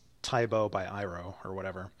 It's Taibo by Iroh or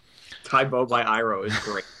whatever. Taibo by Iroh is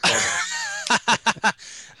great.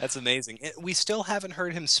 That's amazing. We still haven't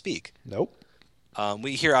heard him speak. Nope.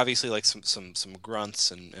 We hear obviously like some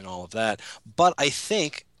grunts and all of that, but I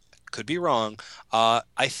think, could be wrong,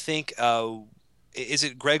 I think is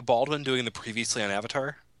it Greg Baldwin doing the previously on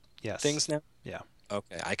Avatar things now? Yeah.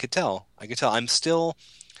 Okay, I could tell.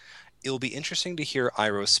 It'll be interesting to hear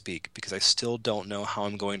Iroh speak, because I still don't know how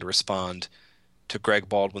I'm going to respond to Greg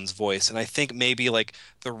Baldwin's voice. And I think maybe like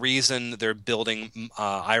the reason they're building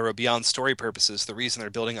Iroh beyond story purposes, the reason they're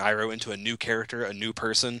building Iroh into a new character, a new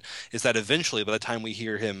person, is that eventually by the time we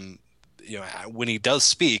hear him, when he does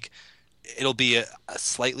speak, it'll be a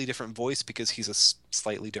slightly different voice, because he's a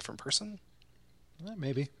slightly different person.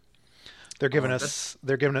 Maybe. They're giving us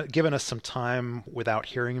some time without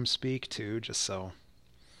hearing him speak too, just so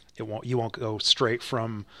you won't go straight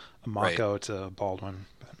from Mako to Baldwin.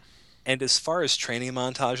 But. And as far as training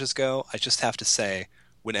montages go, I just have to say,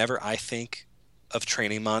 whenever I think of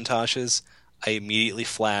training montages, I immediately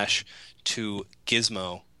flash to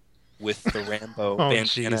Gizmo with the Rambo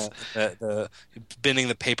bandana, the bending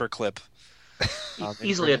the paperclip.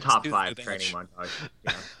 Easily a top 5 training montage.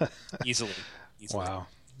 Yeah. Easily. Wow.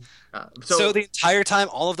 So the entire time,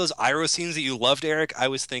 all of those Iroh scenes that you loved, Eric, I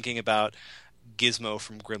was thinking about Gizmo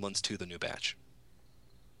from Gremlins 2: The New Batch.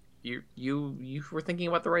 You were thinking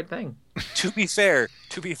about the right thing. To be fair,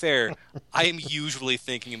 I am usually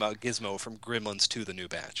thinking about Gizmo from Gremlins 2: The New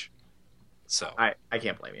Batch. So I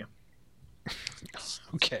can't blame you.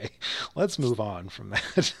 Okay, let's move on from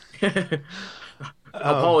that.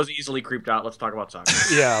 Paul is easily creeped out. Let's talk about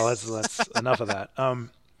Sokka. Yeah, let's enough of that.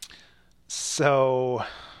 So,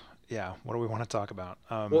 yeah, what do we want to talk about?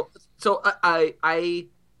 Well, so I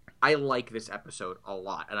I like this episode a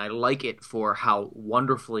lot, and I like it for how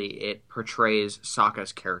wonderfully it portrays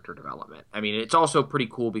Sokka's character development. I mean, it's also pretty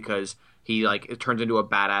cool because he it turns into a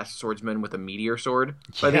badass swordsman with a meteor sword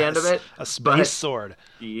by the end of Yes, it. a space But sword.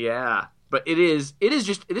 yeah, but it is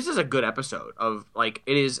just this is a good episode of it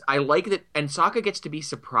is. I like that, and Sokka gets to be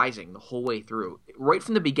surprising the whole way through, right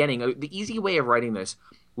from the beginning. The easy way of writing this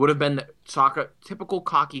would have been that Sokka, typical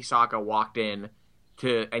cocky Sokka, walked in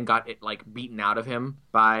and got it beaten out of him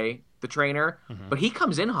by the trainer, but he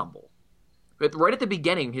comes in humble. But right at the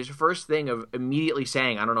beginning, his first thing of immediately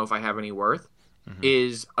saying, "I don't know if I have any worth,"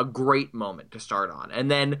 is a great moment to start on, and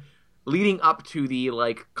then leading up to the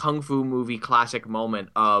kung fu movie classic moment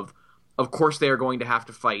of course they are going to have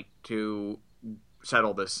to fight to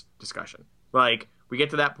settle this discussion. We get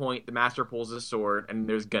to that point, the master pulls his sword, and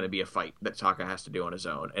there's going to be a fight that Sokka has to do on his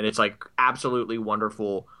own, and it's absolutely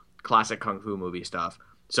wonderful classic kung fu movie stuff.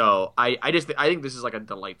 So I think this is a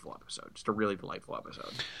delightful episode, just a really delightful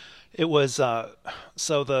episode. It was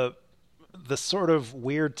so the sort of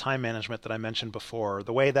weird time management that I mentioned before.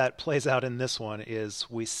 The way that plays out in this one is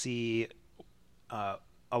we see a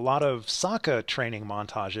lot of Sokka training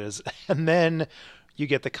montages, and then you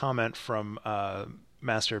get the comment from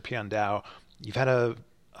Master Piandao, "You've had a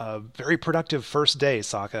very productive first day,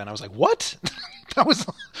 Sokka." And I was like, "What?" that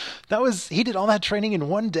was he did all that training in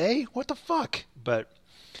one day? What the fuck? But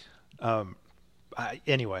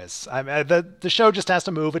anyways, the show just has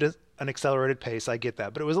to move at an accelerated pace. I get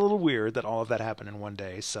that, but it was a little weird that all of that happened in one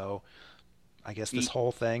day. So I guess this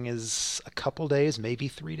whole thing is a couple days, maybe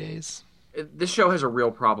 3 days. This show has a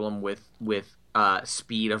real problem with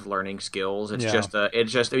speed of learning skills. It's just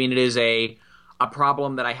I mean, it is a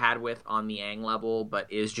problem that I had with on the Aang level,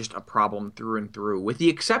 but is just a problem through and through, with the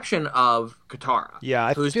exception of Katara. Yeah,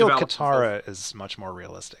 I feel Katara is much more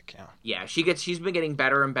realistic. Yeah, she's been getting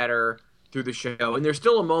better and better through the show, and there's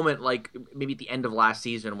still a moment maybe at the end of last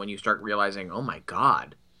season when you start realizing, oh my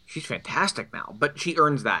god, she's fantastic now. But she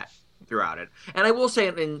earns that throughout it. And I will say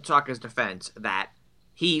in Sokka's defense that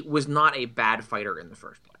he was not a bad fighter in the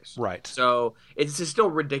first place. Right. So it's still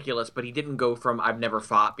ridiculous, but he didn't go from "I've never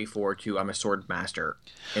fought before" to "I'm a sword master"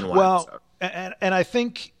 in one episode. And I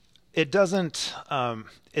think it doesn't.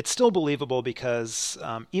 It's still believable because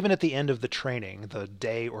even at the end of the training, the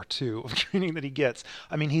day or two of training that he gets,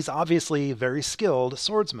 I mean, he's obviously a very skilled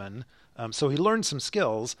swordsman. So he learned some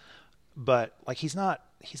skills, but he's not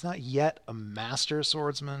yet a master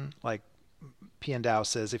swordsman. Piandao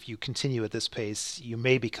says, if you continue at this pace, you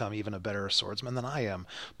may become even a better swordsman than I am,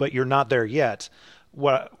 but you're not there yet.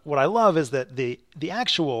 What I love is that the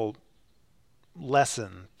actual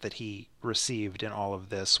lesson that he received in all of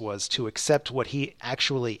this was to accept what he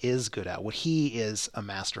actually is good at, what he is a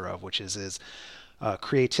master of, which is his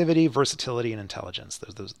creativity, versatility, and intelligence.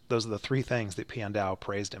 Those are the three things that Piandao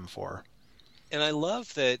praised him for. And I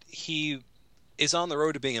love that he is on the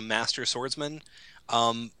road to being a master swordsman,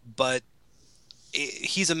 but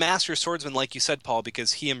he's a master swordsman, like you said, Paul,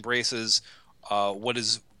 because he embraces what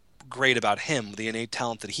is great about him, the innate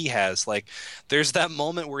talent that he has. There's that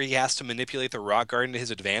moment where he has to manipulate the rock garden to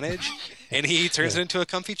his advantage, and he turns it into a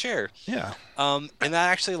comfy chair. Yeah. And that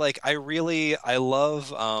actually, I love,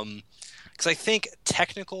 because I think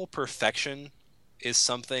technical perfection is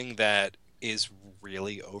something that is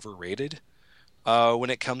really overrated when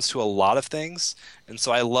it comes to a lot of things. And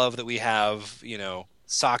so I love that we have,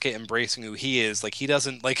 Sokka embracing who he is. He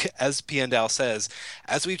doesn't, as Piandao says,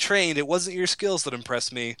 as we trained, it wasn't your skills that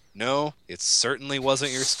impressed me. No, it certainly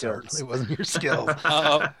wasn't your skills. Certainly wasn't your skills.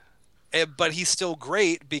 But he's still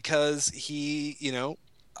great because he,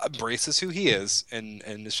 embraces who he is, and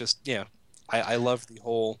it's just, I love the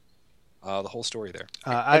whole story there.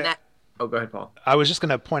 Oh, go ahead, Paul. I was just going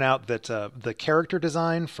to point out that the character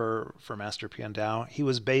design for Master Piandao, he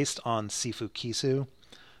was based on Sifu Kisu,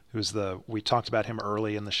 we talked about him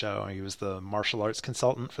early in the show. He was the martial arts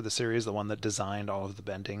consultant for the series, the one that designed all of the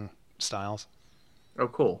bending styles. Oh,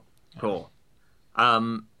 cool. Cool.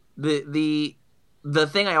 The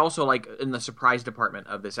thing I also like in the surprise department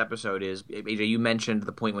of this episode is, AJ, you mentioned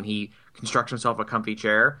the point when he constructs himself a comfy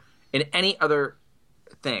chair. In any other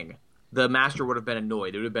thing, the master would have been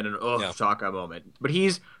annoyed. It would have been an Sokka moment. But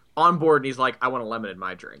he's on board and he's like, I want a lemon in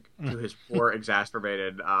my drink, to his poor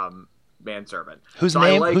exacerbated manservant. Whose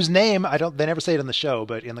name they never say it in the show,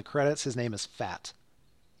 but in the credits his name is Fat.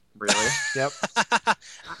 Really? Yep.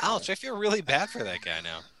 Ouch, I feel really bad for that guy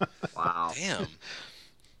now. Wow. Damn.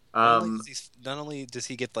 Not only does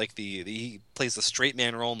he get he plays the straight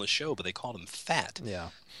man role in the show, but they called him Fat. Yeah.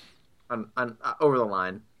 Over the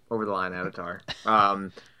line Avatar.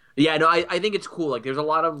 Yeah, no, I think it's cool. Like, there's a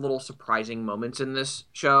lot of little surprising moments in this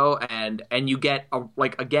show, and you get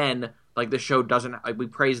like again, like the show doesn't. Like, we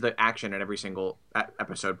praise the action in every single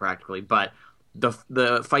episode practically, but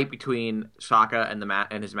the fight between Sokka and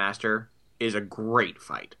and his master is a great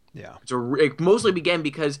fight. Yeah. It mostly began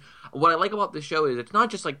because what I like about this show is it's not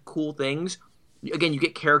just like cool things. Again, you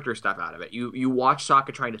get character stuff out of it. You watch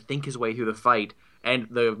Sokka trying to think his way through the fight, and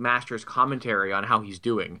the master's commentary on how he's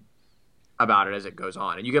doing about it as it goes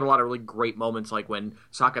on. And you get a lot of really great moments, like when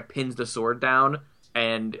Sokka pins the sword down,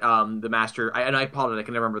 and the master. And I apologize, I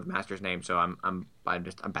can never remember the master's name, so I'm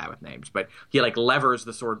bad with names. But he like levers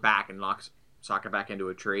the sword back and knocks Sokka back into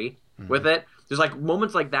a tree with it. There's like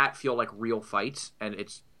moments like that feel like real fights, and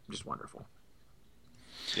it's just wonderful.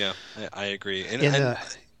 Yeah, I agree.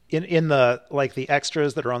 In the like the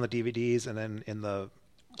extras that are on the DVDs, and then in the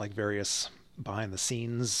like various behind the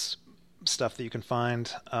scenes stuff that you can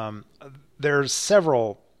find, there's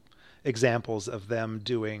several examples of them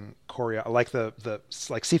doing choreo, like the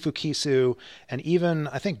like Sifu Kisu, and even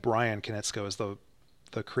I think Brian Konietzko is the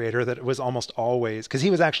creator that was almost always, because he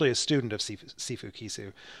was actually a student of Sifu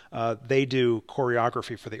Kisu. They do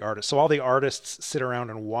choreography for the artists, so all the artists sit around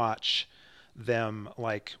and watch them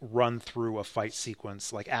like run through a fight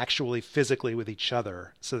sequence, like actually physically with each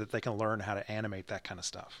other, so that they can learn how to animate that kind of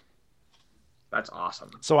stuff. That's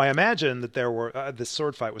awesome. So I imagine that there were this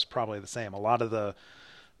sword fight was probably the same. A lot of the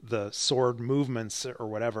sword movements or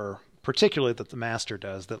whatever, particularly that the master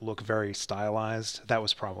does, that look very stylized, that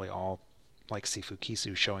was probably all like Sifu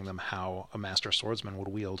Kisu showing them how a master swordsman would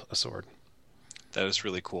wield a sword. That is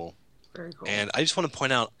really cool. Very cool. And I just want to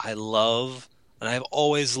point out, I love, and I've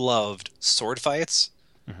always loved sword fights.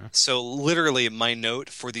 Mm-hmm. So literally my note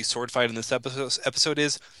for the sword fight in this episode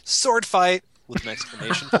is sword fight with an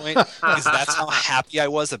exclamation point, because that's how happy I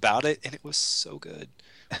was about it, and it was so good.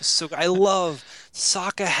 So I love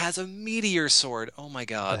Sokka has a meteor sword. Oh my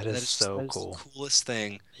god, that is so cool. The coolest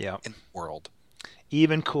thing in the world.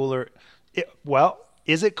 Even cooler.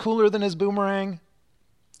 Is it cooler than his boomerang?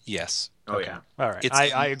 Yes. Oh yeah. All right. It's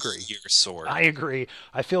I agree. Meteor sword. I agree.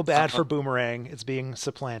 I feel bad for Boomerang. It's being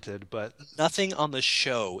supplanted, but nothing on the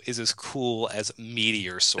show is as cool as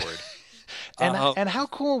meteor sword. And how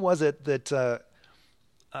cool was it that that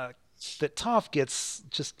Toph gets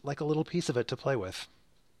just like a little piece of it to play with?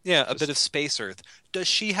 Yeah, a bit of Space Earth. Does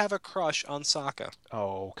she have a crush on Sokka?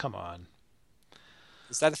 Oh, come on.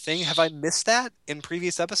 Is that a thing? Have I missed that in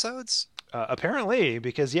previous episodes? Apparently,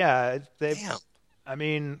 because yeah, Damn. I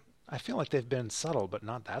mean, I feel like they've been subtle, but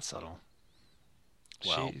not that subtle.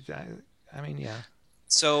 Well, I mean, yeah.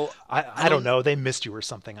 So I don't know. They missed you or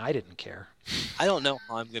something. I didn't care. I don't know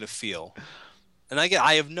how I'm gonna feel, and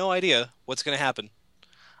I have no idea what's gonna happen.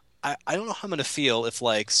 I don't know how I'm gonna feel if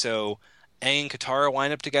like Aang and Katara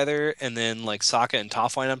wind up together, and then like Sokka and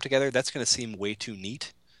Toph wind up together. That's gonna seem way too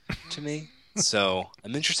neat to me. So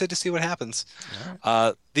I'm interested to see what happens.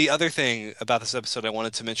 Right. The other thing about this episode I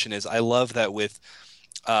wanted to mention is I love that with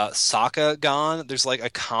Sokka gone, there's like a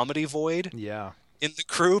comedy void. Yeah. In the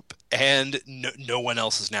group, and no one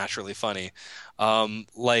else is naturally funny.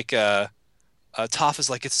 Toph is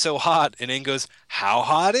like, it's so hot, and Aang goes, how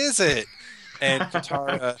hot is it? And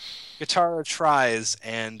Katara tries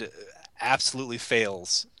and absolutely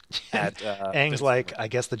fails. At Aang's like, I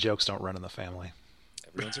guess the jokes don't run in the family.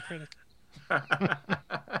 Everyone's a critic.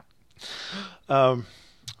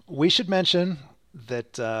 We should mention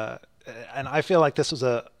that, and I feel like this was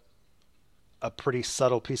a pretty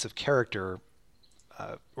subtle piece of character.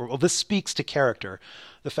 This speaks to character.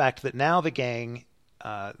 The fact that now the gang,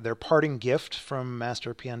 their parting gift from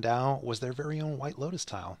Master Piandao was their very own White Lotus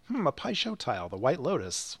tile. A Pai Sho tile, the White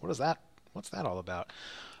Lotus. What is that? What's that all about?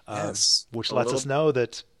 Yes. Which lets us know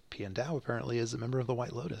that Piandao apparently is a member of the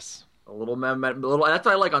White Lotus. A little that's what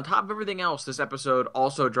I like. On top of everything else, this episode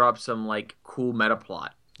also drops some like cool meta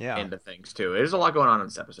plot into things too. There's a lot going on in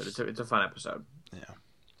this episode. It's a fun episode. Yeah,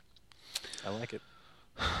 I like it.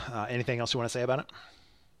 Anything else you want to say about it?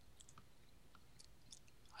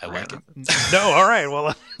 I like it. No, all right.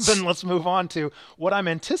 Well, then let's move on to what I'm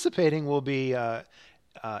anticipating will be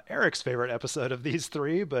Eric's favorite episode of these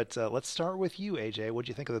three. But let's start with you, AJ. What do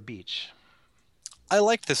you think of the beach? I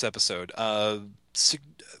liked this episode.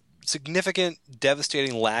 Significant,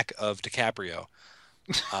 devastating lack of DiCaprio.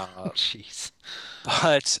 Jeez.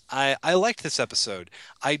 But I liked this episode.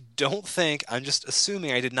 I'm just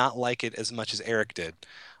assuming I did not like it as much as Eric did.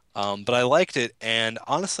 But I liked it, and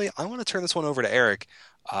honestly, I want to turn this one over to Eric.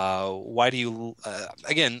 Why do you,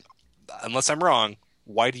 again, unless I'm wrong,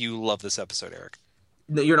 why do you love this episode, Eric?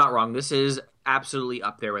 No, you're not wrong. This is absolutely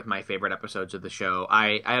up there with my favorite episodes of the show.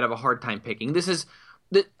 I have a hard time picking. This is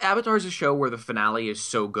The Avatar is a show where the finale is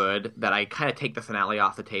so good that I kind of take the finale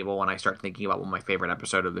off the table when I start thinking about what my favorite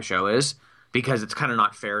episode of the show is, because it's kind of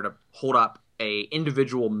not fair to hold up a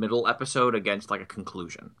individual middle episode against like a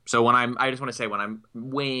conclusion. So I just want to say when I'm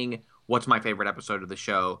weighing what's my favorite episode of the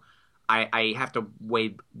show, I have to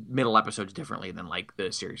weigh middle episodes differently than like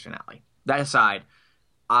the series finale. That aside,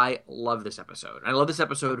 I love this episode. I love this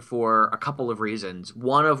episode for a couple of reasons.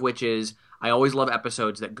 One of which is I always love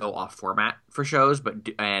episodes that go off format for shows,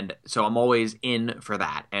 and so I'm always in for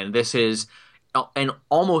that. And this is and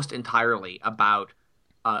almost entirely about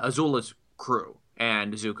Azula's crew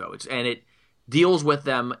and Zuko. It deals with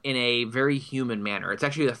them in a very human manner. It's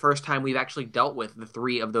actually the first time we've actually dealt with the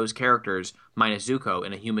three of those characters minus Zuko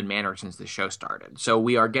in a human manner since the show started. So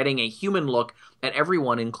we are getting a human look at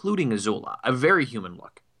everyone, including Azula, a very human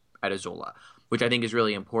look at Azula, which I think is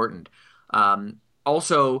really important.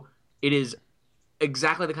 Also, it is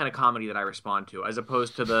exactly the kind of comedy that I respond to, as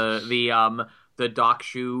opposed to the Doc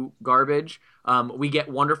Shoe garbage. We get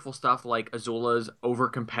wonderful stuff like Azula's over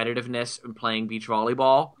competitiveness in playing beach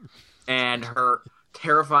volleyball, and her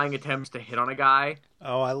terrifying attempts to hit on a guy.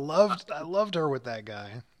 Oh, I loved her with that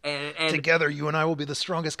guy. And together, you and I will be the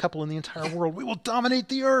strongest couple in the entire world. We will dominate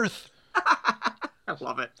the earth. I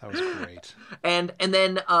love it. That was great. And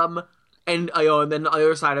then and on the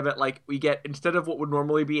other side of it, like we get, instead of what would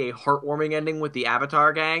normally be a heartwarming ending with the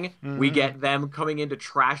Avatar gang, we get them coming in to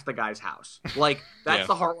trash the guy's house. Like that's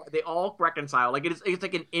the heart. They all reconcile. Like it's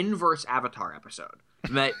like an inverse Avatar episode.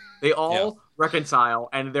 That they all reconcile,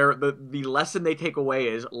 and the lesson they take away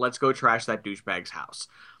is let's go trash that douchebag's house.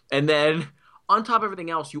 And then on top of everything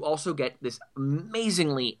else, you also get this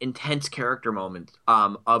amazingly intense character moment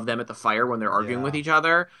of them at the fire when they're arguing with each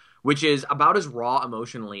other, which is about as raw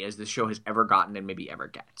emotionally as this show has ever gotten and maybe ever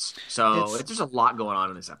gets. So it's just a lot going on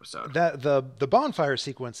in this episode. That the bonfire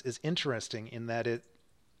sequence is interesting in that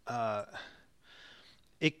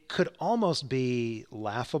it could almost be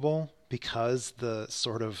laughable because the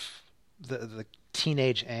sort of the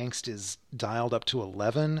teenage angst is dialed up to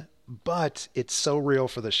 11, but it's so real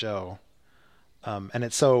for the show. And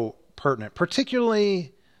it's so pertinent,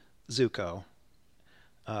 particularly Zuko.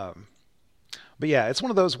 But yeah, it's one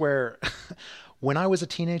of those where when I was a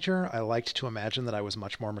teenager, I liked to imagine that I was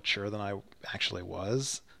much more mature than I actually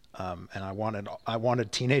was. And I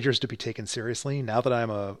wanted teenagers to be taken seriously. Now that I'm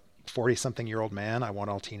a 40-something-year-old man, I want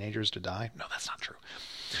all teenagers to die. No, that's not true.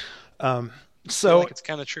 So I feel like it's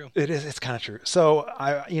kind of true. It is. It's kind of true. So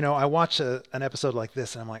I watch an episode like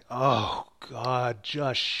this and I'm like, oh God,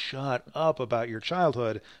 just shut up about your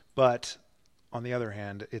childhood. But on the other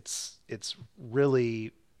hand, it's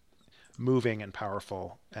really moving and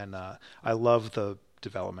powerful, and I love the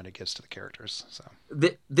development it gives to the characters. So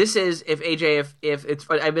this is, if AJ, if it's,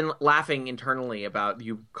 I've been laughing internally about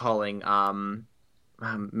you calling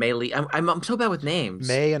Mei Lee. I'm so bad with names.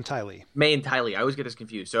 May and Ty Lee. May and Ty Lee. I always get this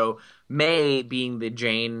confused. So May being the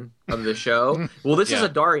Jane of the show. Well, this is a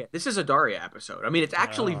Daria. This is a Daria episode. I mean, it's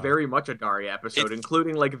actually very much a Daria episode,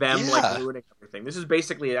 including like them like ruining everything. This is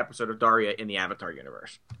basically an episode of Daria in the Avatar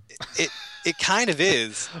universe. It kind of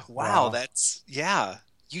is. Wow, that's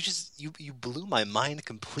you blew my mind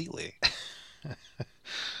completely.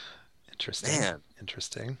 Interesting. Man.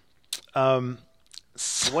 Interesting.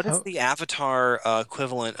 What is the Avatar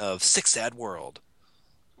equivalent of Six Sad World?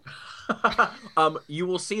 You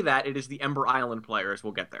will see that it is the Ember Island players.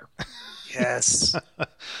 We'll get there. Yes.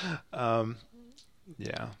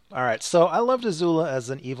 Yeah. All right. So I loved Azula as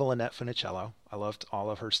an evil Annette Funicello. I loved all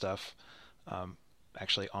of her stuff.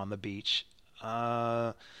 Actually, on the beach.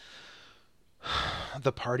 The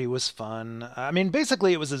party was fun. I mean,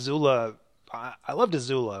 basically, it was Azula. I loved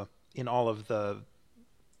Azula in all of the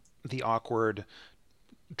awkward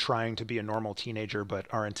trying to be a normal teenager, but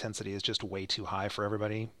our intensity is just way too high for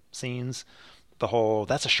everybody scenes. The whole,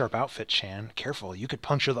 that's a sharp outfit, Shan. Careful, you could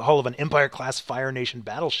puncture the hull of an Empire-class Fire Nation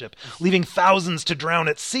battleship, leaving thousands to drown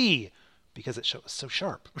at sea, because it was so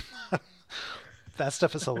sharp. That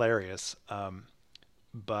stuff is hilarious.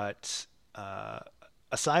 But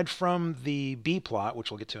aside from the B plot, which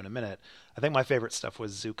we'll get to in a minute, I think my favorite stuff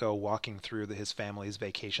was Zuko walking through his family's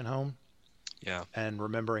vacation home. Yeah. And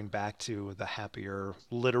remembering back to the happier,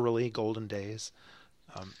 literally golden days.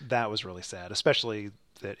 That was really sad, especially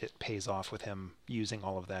that it pays off with him using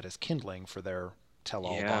all of that as kindling for their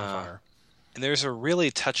tell-all bonfire. And there's a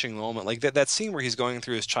really touching moment, like that scene where he's going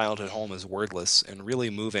through his childhood home is wordless and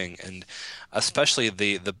really moving, and especially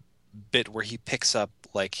the bit where he picks up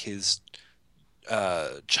like his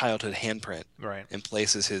childhood handprint, right, and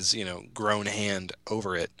places his grown hand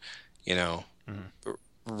over it,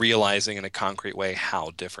 realizing in a concrete way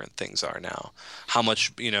how different things are now, how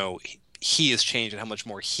much he has changed and how much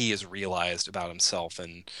more he has realized about himself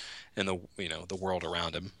and the the world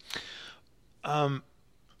around him.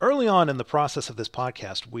 Early on in the process of this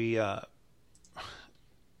podcast,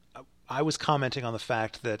 I was commenting on the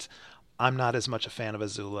fact that I'm not as much a fan of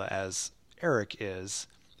Azula as Eric is,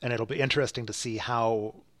 and it'll be interesting to see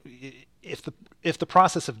how if the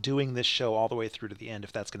process of doing this show all the way through to the end,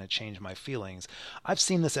 if that's going to change my feelings. I've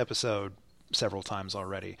seen this episode several times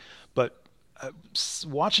already, but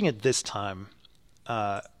watching it this time,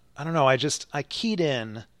 I don't know. I keyed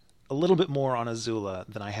in a little bit more on Azula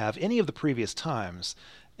than I have any of the previous times,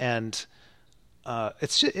 and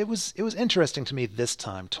it was interesting to me this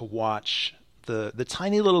time to watch the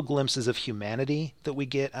tiny little glimpses of humanity that we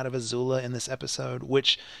get out of Azula in this episode,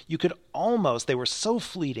 which you could almost, they were so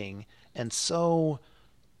fleeting and so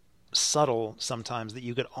subtle sometimes that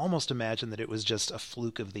you could almost imagine that it was just a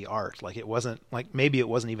fluke of the art. Like it wasn't, like maybe it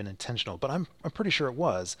wasn't even intentional, but I'm pretty sure it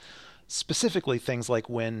was. Specifically things like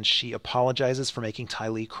when she apologizes for making Ty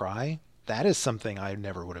Lee cry. That is something I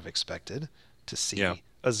never would have expected to see Yeah.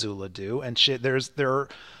 Azula do. And there are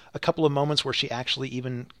a couple of moments where she actually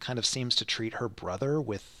even kind of seems to treat her brother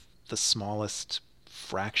with the smallest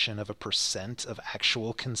fraction of a percent of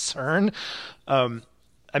actual concern.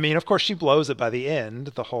 I mean, of course, she blows it by the end.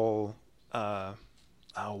 The whole,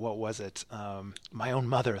 what was it? My own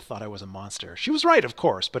mother thought I was a monster. She was right, of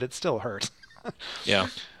course, but it still hurt. Yeah.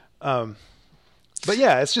 But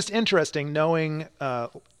yeah, it's just interesting knowing,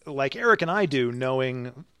 like Eric and I do,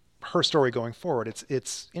 knowing her story going forward.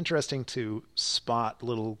 It's interesting to spot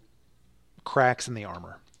little cracks in the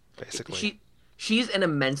armor, basically. She's an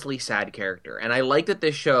immensely sad character, and I like that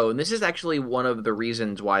this show, and this is actually one of the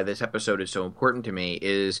reasons why this episode is so important to me,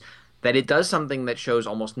 is that it does something that shows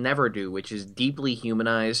almost never do, which is deeply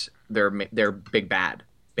humanize their big bad,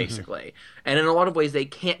 basically. And in a lot of ways, they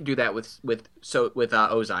can't do that with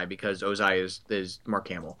Ozai, because Ozai is Mark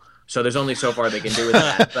Hamill. So there's only so far they can do with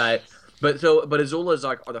that. But Azula is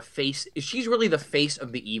like the face. She's really the face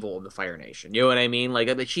of the evil of the Fire Nation. You know what I mean? Like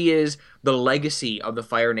she is the legacy of the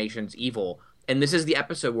Fire Nation's evil. And this is the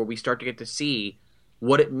episode where we start to get to see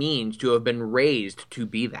what it means to have been raised to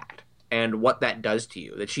be that, and what that does to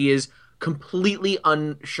you. That she is completely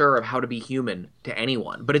unsure of how to be human to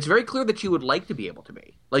anyone, but it's very clear that she would like to be able to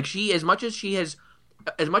be. Like as much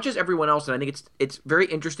as everyone else, and I think it's very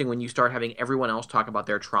interesting when you start having everyone else talk about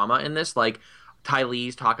their trauma in this, like Ty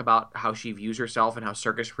Lee's talk about how she views herself and how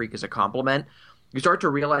Circus Freak is a compliment. You start to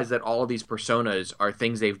realize that all of these personas are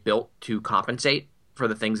things they've built to compensate for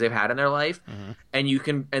the things they've had in their life. And you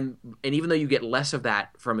can and even though you get less of that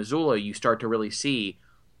from Azula, you start to really see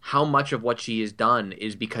how much of what she has done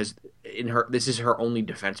is because this is her only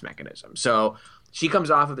defense mechanism. So she comes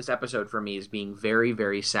off of this episode for me as being very,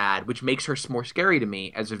 very sad, which makes her more scary to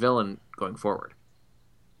me as a villain going forward.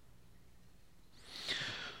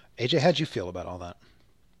 AJ, how'd you feel about all that?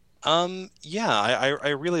 Yeah, I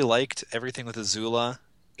really liked everything with Azula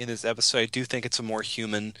in this episode. I do think it's a more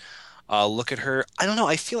human look at her. I don't know.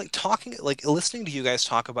 I feel like listening to you guys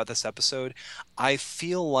talk about this episode, I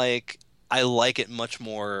feel like I like it much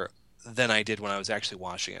more than I did when I was actually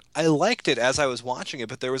watching it. I liked it as I was watching it,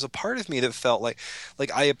 but there was a part of me that felt like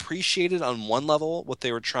I appreciated on one level what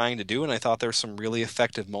they were trying to do, and I thought there were some really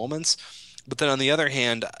effective moments. But then on the other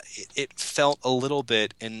hand, it felt a little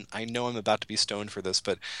bit, and I know I'm about to be stoned for this,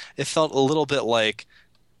 but it felt a little bit like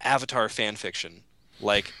Avatar fan fiction.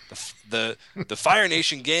 Like the Fire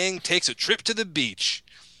Nation gang takes a trip to the beach.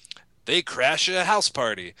 They crash a house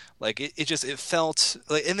party. Like it felt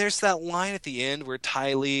like, and there's that line at the end where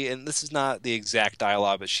Ty Lee, and this is not the exact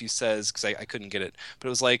dialogue, but she says, because I couldn't get it, but it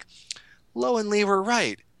was like, Lo and Lee were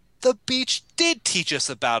right. The beach did teach us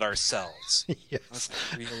about ourselves. Yes. I was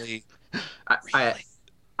like, really?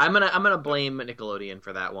 I'm gonna blame Nickelodeon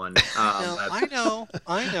for that one. No,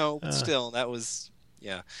 I know, but still, that was,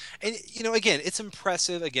 yeah. And again, it's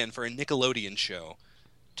impressive again for a Nickelodeon show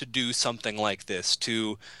to do something like this.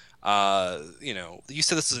 To, you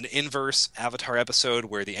said this is an inverse Avatar episode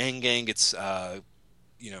where the Aang gang gets,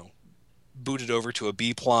 booted over to a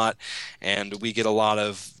B plot, and we get a lot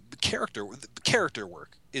of character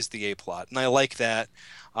work is the A plot, and I like that.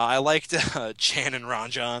 I liked Chan and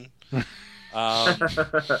Ranjan.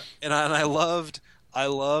 And I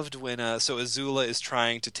loved when so Azula is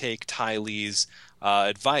trying to take Ty Lee's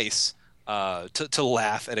advice to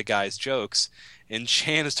laugh at a guy's jokes, and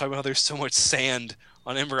Chan is talking about how there's so much sand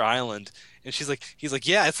on Ember Island, and he's like,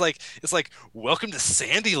 yeah, it's like welcome to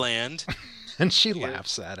Sandyland, And she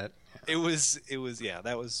laughs at it. It was yeah,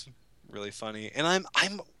 that was really funny, and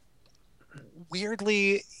I'm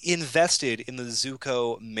weirdly invested in the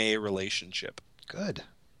Zuko May relationship. Good.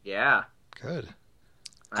 Yeah. Good.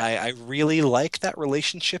 I really like that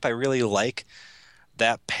relationship. I really like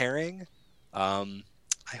that pairing. Um,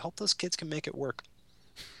 I hope those kids can make it work.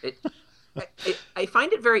 It, I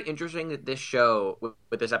find it very interesting that this show,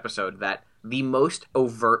 with this episode, that the most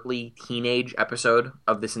overtly teenage episode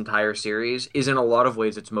of this entire series is in a lot of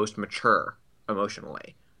ways its most mature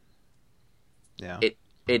emotionally. Yeah.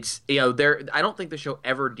 It's there. I don't think the show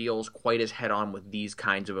ever deals quite as head on with these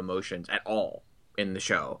kinds of emotions at all in the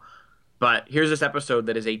show. But here's this episode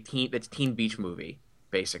that is that's teen beach movie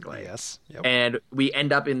basically, Yes. Yep. and we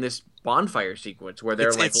end up in this bonfire sequence where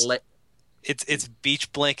they're It's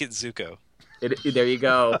beach blanket Zuko. There you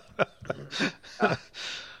go.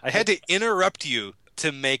 I had to interrupt you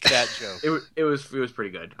to make that joke. It was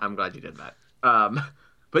pretty good. I'm glad you did that.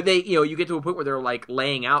 But you get to a point where they're like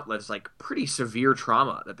laying out this like pretty severe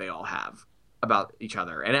trauma that they all have about each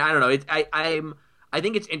other, and I don't know. I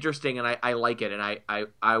think it's interesting, and I like it, and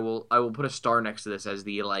I will put a star next to this as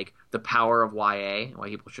the power of YA, why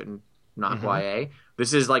people shouldn't knock YA.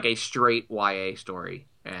 This is like a straight YA story,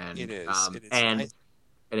 and It is.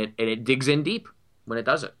 And it digs in deep when it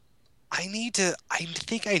does it. I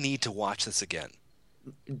think I need to watch this again.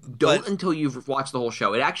 Don't until you've watched the whole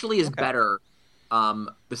show. It actually is better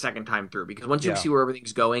the second time through, because once you see where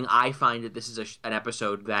everything's going, I find that this is an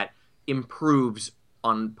episode that improves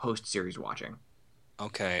on post-series watching.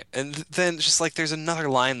 Okay, and then just like there's another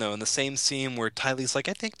line though in the same scene where Tylee's like,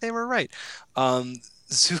 I think they were right.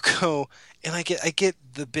 Zuko, and I get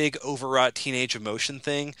the big overwrought teenage emotion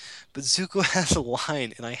thing, but Zuko has a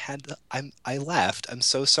line, and I laughed. I'm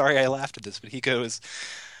so sorry I laughed at this, but he goes,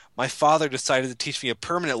 "My father decided to teach me a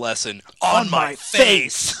permanent lesson on my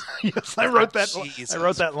face." Yes, I wrote that. Jesus. I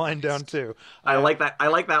wrote that line down too. I like that. I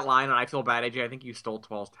like that line, and I feel bad, AJ. I think you stole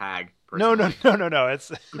 12's tag. No.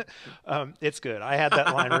 personally. It's good. I had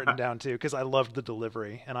that line written down too because I loved the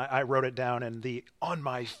delivery, and I wrote it down. And the "on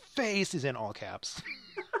my face" is in all caps.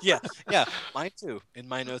 Yeah, mine too. In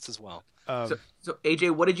my notes as well. So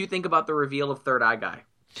AJ, what did you think about the reveal of Third Eye Guy?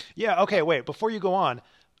 Yeah. Okay. Wait. Before you go on,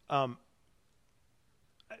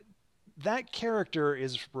 that character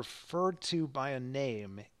is referred to by a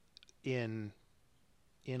name in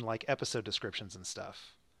like episode descriptions and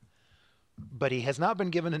stuff, but he has not been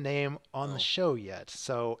given a name on the show yet.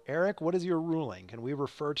 So Eric, what is your ruling? Can we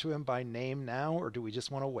refer to him by name now, or do we just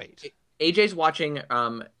want to wait? AJ's watching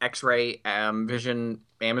X-Ray Vision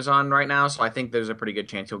Amazon right now, so I think there's a pretty good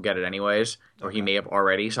chance he'll get it anyways, or he may have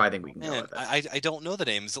already. So I think we can go with it. I don't know the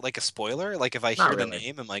name. Is it like a spoiler? Like if I Not hear the really.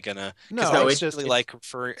 name, am I gonna? No, it's it's just really like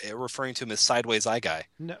referring to him as Sideways Eye Guy.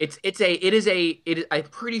 No. I'm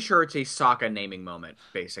pretty sure it's a Sokka naming moment,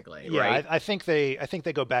 basically. Yeah, right? I think they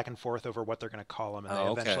go back and forth over what they're going to call him, and they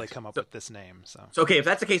okay. eventually come up with this name. So okay, if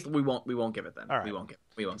that's the case, we won't give it then. All right. We won't give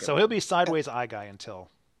So it. he'll be Sideways Eye Guy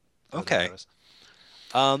until. Okay.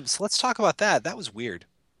 So let's talk about that. That was weird.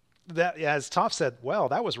 That, as Toph said, well,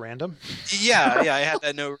 that was random. Yeah, I had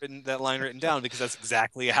that line written down because that's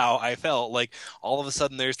exactly how I felt. Like all of a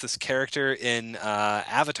sudden, there's this character in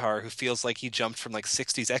Avatar who feels like he jumped from like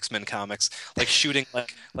 '60s X-Men comics, like shooting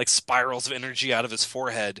like spirals of energy out of his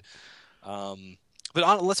forehead.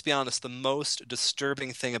 But let's be honest, the most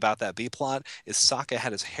disturbing thing about that B plot is Sokka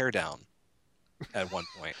had his hair down at one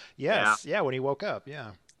point. Yes, yeah, when he woke up,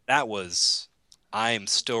 yeah. That was. I am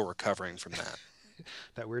still recovering from that.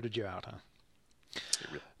 That weirded you out, huh?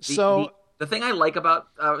 The thing I like about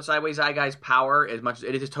Sideways Eye Guy's power, as much as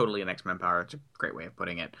it is totally an X-Men power, it's a great way of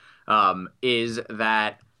putting it, is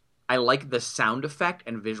that I like the sound effect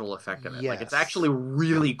and visual effect of it. Like it's actually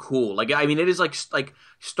really cool. Like I mean, it is like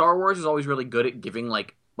Star Wars is always really good at giving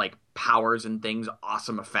like powers and things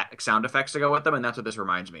awesome sound effects to go with them, and that's what this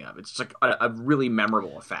reminds me of. It's like a really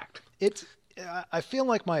memorable effect. I feel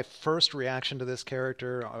like my first reaction to this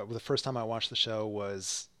character, the first time I watched the show,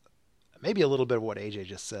 was maybe a little bit of what AJ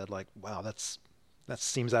just said. Like, wow, that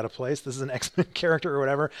seems out of place. This is an X-Men character or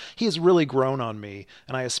whatever. He has really grown on me,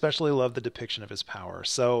 and I especially love the depiction of his power.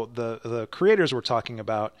 So the creators were talking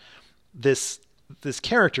about this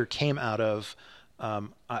character came out of.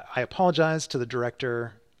 I apologize to the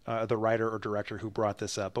director. The writer or director who brought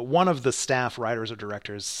this up, but one of the staff writers or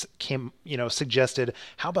directors suggested,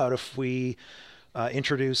 how about if we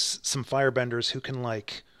introduce some firebenders who can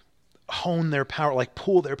like hone their power, like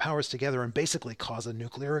pool their powers together and basically cause a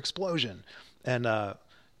nuclear explosion. And I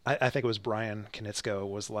think it was Brian Konietzko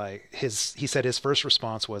was like, he said his first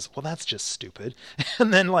response was, well, that's just stupid.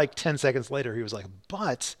 And then like 10 seconds later, he was like,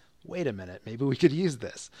 but wait a minute, maybe we could use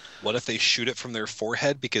this. What if they shoot it from their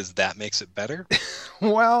forehead because that makes it better?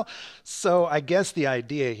 Well, so I guess the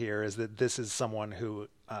idea here is that this is someone who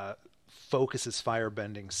focuses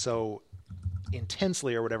firebending so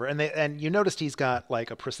intensely or whatever. And you noticed he's got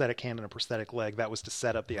like a prosthetic hand and a prosthetic leg. That was to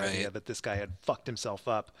set up the idea Right. that this guy had fucked himself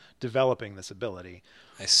up developing this ability.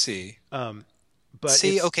 I see. But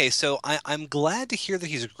See, it's okay, so I'm glad to hear that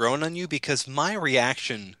he's grown on you because my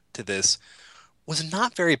reaction to this was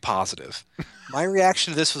not very positive. My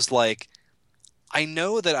reaction to this was like, I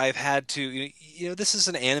know that I've had to, this is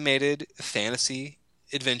an animated fantasy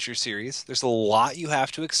adventure series. There's a lot you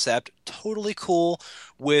have to accept. Totally cool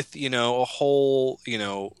with, a whole,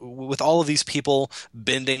 with all of these people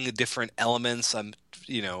bending the different elements. I'm,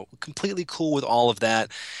 completely cool with all of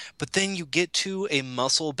that. But then you get to a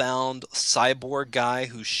muscle-bound cyborg guy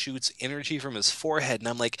who shoots energy from his forehead, and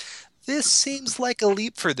I'm like, this seems like a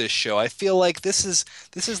leap for this show. I feel like this is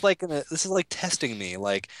like testing me.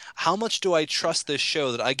 Like, how much do I trust this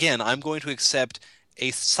show that again I'm going to accept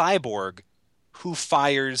a cyborg who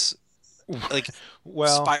fires like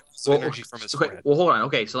well, spirals of energy from his okay, forehead? well, hold on.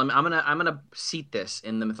 Okay, so I'm gonna seat this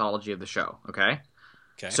in the mythology of the show. Okay,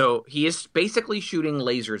 Okay. so he is basically shooting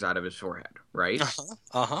lasers out of his forehead, right? Uh-huh.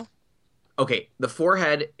 Uh-huh. Okay, the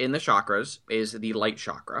forehead in the chakras is the light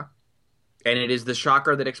chakra. And it is the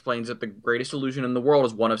chakra that explains that the greatest illusion in the world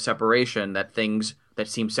is one of separation, that things that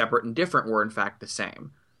seem separate and different were in fact the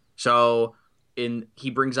same. So he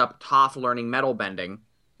brings up Toph learning metal bending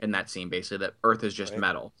in that scene, basically, that Earth is just Right.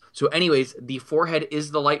 metal. So anyways, the forehead is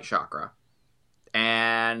the light chakra.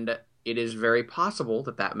 And it is very possible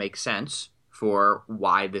that that makes sense for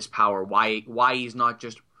why this power, why he's not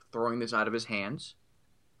just throwing this out of his hands,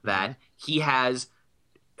 that he has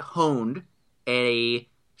honed a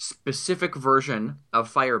specific version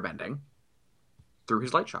of firebending through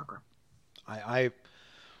his light chakra. I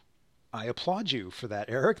I applaud you for that,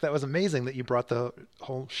 Eric. That was amazing that you brought the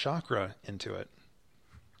whole chakra into it.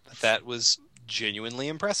 That was genuinely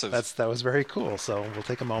impressive. That was very cool. So we'll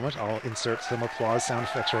take a moment. I'll insert some applause sound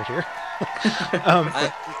effects right here.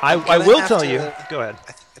 I, I I'm gonna will have tell to- you. Go ahead.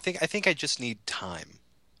 I think I just need time.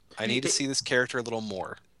 I need to see this character a little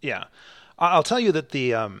more. Yeah, I'll tell you that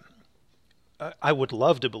the I would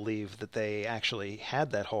love to believe that they actually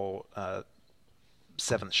had that whole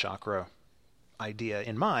seventh chakra idea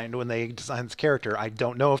in mind when they designed this character. I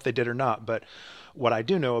don't know if they did or not, but what I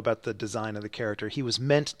do know about the design of the character, he was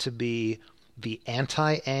meant to be the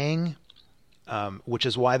anti-Aang, which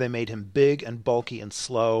is why they made him big and bulky and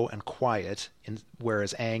slow and quiet,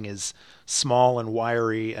 whereas Aang is small and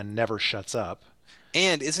wiry and never shuts up.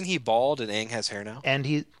 And isn't he bald and Aang has hair now? And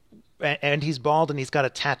he's bald and he's got a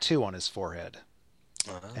tattoo on his forehead.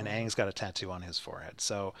 Oh. And Aang's got a tattoo on his forehead.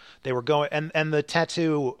 So they were going, and the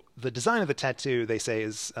tattoo, the design of the tattoo, they say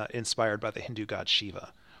is inspired by the Hindu god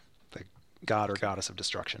Shiva, the god or goddess of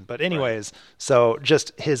destruction. But anyways, so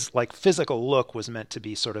just his like physical look was meant to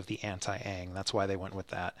be sort of the anti-Aang. That's why they went with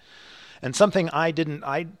that. And something I didn't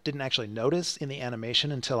actually notice in the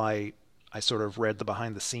animation until I sort of read the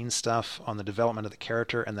behind the scenes stuff on the development of the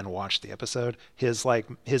character and then watched the episode. His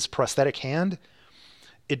prosthetic hand,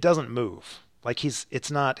 it doesn't move. Like he's a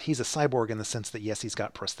cyborg in the sense that yes, he's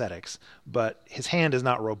got prosthetics, but his hand is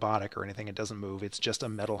not robotic or anything. It doesn't move. It's just a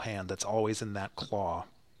metal hand that's always in that claw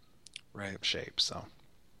shape. So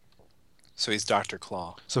he's Dr.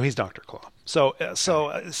 Claw. So he's Dr. Claw. So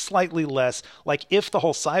slightly less like if the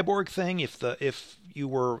whole cyborg thing, if you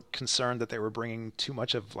were concerned that they were bringing too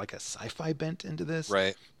much of like a sci-fi bent into this,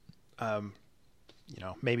 Right.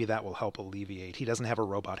 Maybe that will help alleviate. He doesn't have a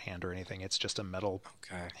robot hand or anything. It's just a metal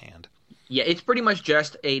hand. Yeah, it's pretty much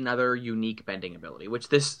just another unique bending ability, which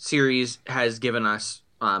this series has given us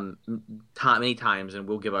many times and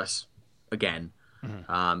will give us again.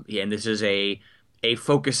 Mm-hmm. And this is a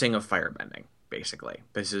focusing of firebending, basically.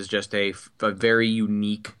 This is just a very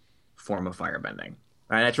unique form of firebending.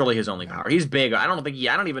 And that's really his only power. He's big. I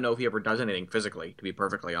don't even know if he ever does anything physically, to be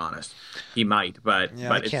perfectly honest. He might, but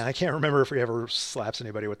yeah, I can't remember if he ever slaps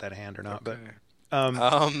anybody with that hand or not. Okay.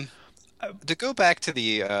 But to go back to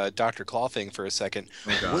the Dr. Claw thing for a second,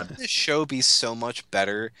 wouldn't this show be so much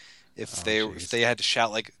better if they had to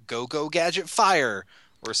shout like "Go Go Gadget Fire"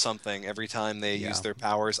 or something every time they use their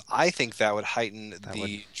powers? I think that would heighten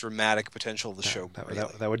the dramatic potential of the show.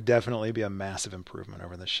 That would definitely be a massive improvement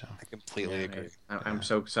over this show. I completely agree. I'm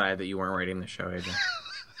so excited that you weren't writing the show, AJ.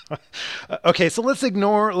 Okay, so let's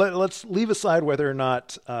leave aside whether or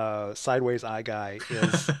not Sideways Eye Guy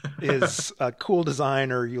is a cool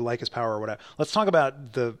design or you like his power or whatever. Let's talk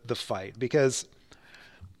about the fight, because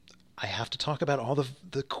I have to talk about all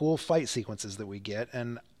the cool fight sequences that we get,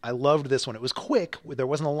 and I loved this one. It was quick. There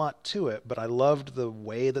wasn't a lot to it, but I loved the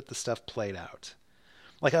way that the stuff played out.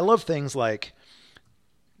 Like, I love things like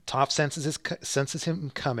Toph senses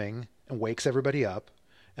him coming and wakes everybody up,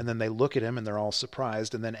 and then they look at him and they're all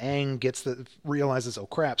surprised, and then Aang realizes, oh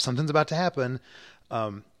crap, something's about to happen,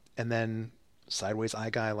 and then Sideways Eye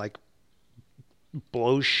Guy like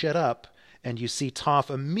blows shit up, and you see Toph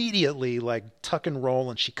immediately like tuck and roll,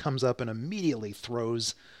 and she comes up and immediately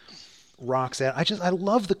throws rocks at. I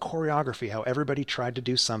love the choreography, how everybody tried to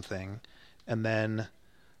do something, and then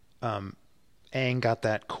Aang got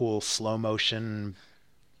that cool slow motion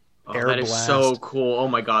air that blast is so cool. Oh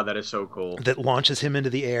my god, that is so cool. that launches him into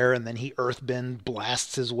the air, and then he earthbend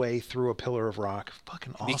blasts his way through a pillar of rock.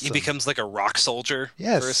 Fucking awesome. He becomes like a rock soldier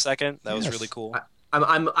Yes. for a second. That was Yes. really cool.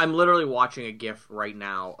 I'm literally watching a GIF right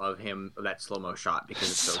now of him, of that slow mo shot,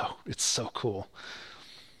 because It's so cool.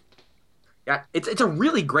 Yeah, it's a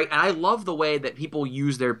really great, and I love the way that people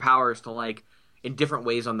use their powers to like in different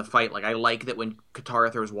ways on the fight. Like I like that when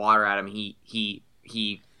Katara throws water at him, he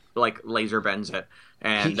like laser bends it,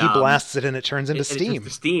 and He blasts it and it turns into It steam. turns to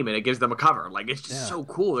steam, and it gives them a cover. Like it's just Yeah. so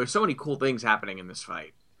cool. There's so many cool things happening in this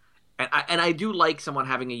fight, and I do like someone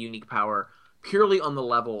having a unique power purely on the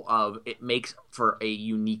level of it makes for a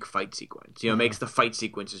unique fight sequence. You know, it makes the fight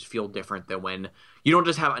sequences feel different than when you don't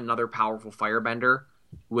just have another powerful firebender,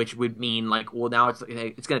 which would mean like, well, now it's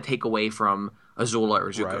going to take away from Azula or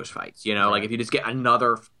Zuko's fights. You know, like if you just get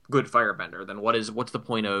another good firebender, then what's the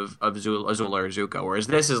point of Azula or Zuko? Whereas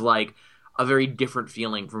this is like a very different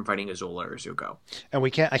feeling from fighting Azula or Zuko. And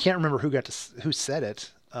I can't remember who said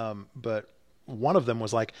it, but one of them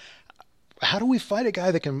was like, how do we fight a guy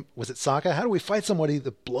that can, was it Sokka? How do we fight somebody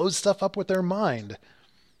that blows stuff up with their mind?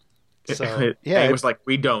 So yeah, it was like,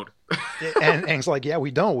 we don't. and Aang's like, yeah, we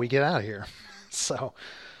don't. We get out of here. So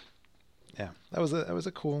yeah, that was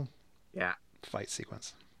a cool fight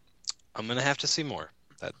sequence. I'm gonna have to see more.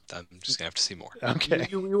 I'm just gonna have to see more. Okay,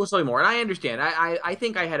 you will see more, and I understand. I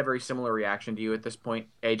think I had a very similar reaction to you at this point,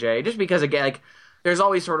 AJ, just because again, like, there's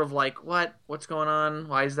always sort of like, what's going on?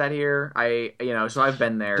 Why is that here? So I've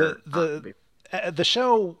been there. The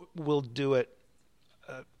show will do it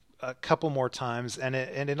a couple more times, and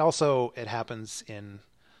it also happens in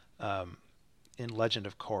Legend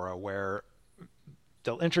of Korra, where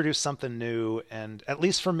they'll introduce something new, and at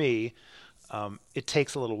least for me, it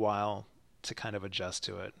takes a little while to kind of adjust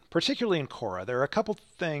to it, particularly in Korra. There are a couple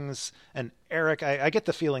things, and Eric, I get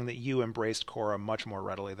the feeling that you embraced Korra much more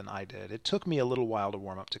readily than I did. It took me a little while to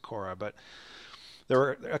warm up to Korra, but there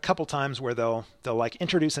were a couple times where they'll like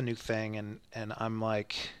introduce a new thing, and I'm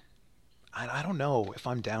like, I don't know if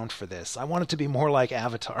I'm down for this. I want it to be more like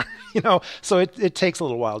Avatar, so it takes a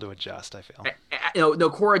little while to adjust, I feel. No,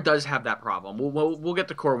 Korra does have that problem. We'll get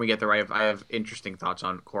to Korra when we get there. I have interesting thoughts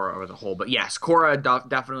on Korra as a whole, but yes, Korra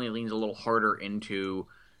definitely leans a little harder into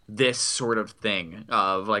this sort of thing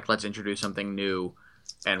of like, let's introduce something new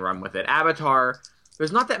and run with it. Avatar,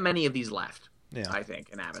 there's not that many of these left. Yeah. I think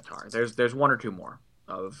in Avatar, there's one or two more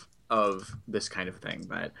of this kind of thing,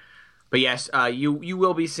 but yes, you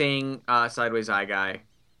will be seeing Sideways Eye Guy,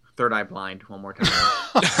 Third Eye Blind one more time.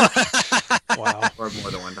 Wow. Or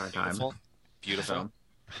more than one time. Beautiful.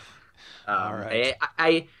 All right.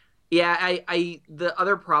 The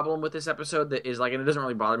other problem with this episode that is like, and it doesn't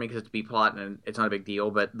really bother me because it's B plot and it's not a big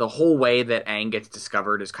deal, but the whole way that Aang gets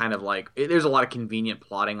discovered is kind of like, there's a lot of convenient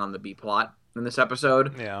plotting on the B plot in this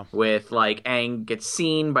episode. Yeah. With like Aang gets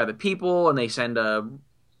seen by the people and they send a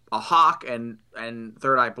hawk, and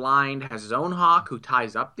Third Eye Blind has his own hawk who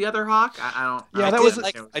ties up the other hawk. I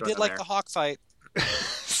did like the hawk fight.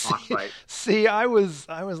 Hawk fight. See, I was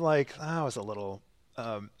like, I was a little,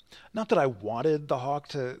 not that I wanted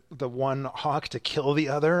the one hawk to kill the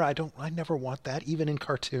other. I never want that, even in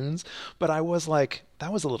cartoons. But I was like,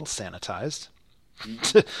 that was a little sanitized.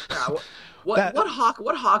 What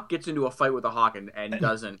hawk gets into a fight with a hawk and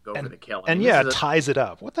doesn't go for the kill? Ties it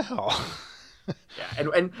up. What the hell?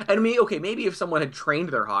 Yeah, and I mean, okay, maybe if someone had trained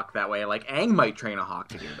their hawk that way, like Aang might train a hawk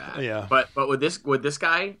to do that. Yeah. But would this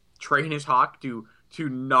guy train his hawk to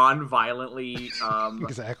non-violently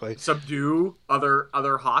exactly subdue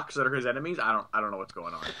other hawks that are his enemies? I don't know what's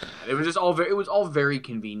going on. It was just all very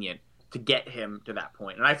convenient to get him to that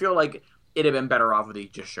point, and I feel like it'd have been better off if he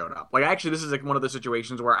just showed up. Like, actually, this is like one of the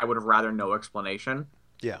situations where I would have rather no explanation.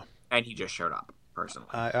 Yeah. And he just showed up, personally.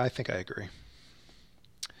 I think I agree.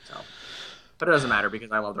 So, but it doesn't matter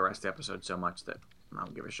because I love the rest of the episode so much that I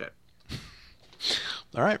don't give a shit.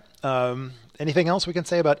 All right. Anything else we can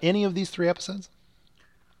say about any of these 3 episodes?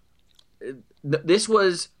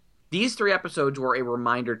 These 3 episodes were a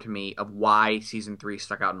reminder to me of why season 3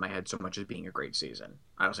 stuck out in my head so much as being a great season.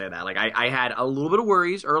 I'll say that. Like, I had a little bit of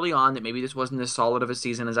worries early on that maybe this wasn't as solid of a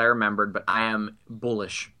season as I remembered, but I am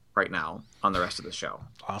bullish right now on the rest of the show.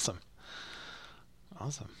 Awesome.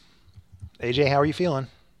 AJ, how are you feeling?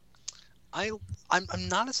 I'm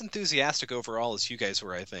not as enthusiastic overall as you guys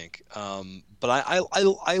were, I think. But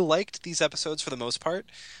I liked these episodes for the most part,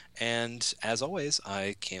 and as always,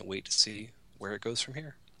 I can't wait to see where it goes from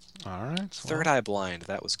here. All right. Third Eye Blind,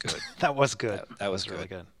 that was good. That was good. That was really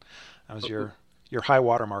good. That was your high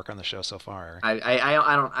watermark on the show so far, Eric.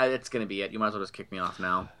 I don't. It's gonna be it. You might as well just kick me off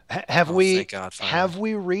now. Thank God, have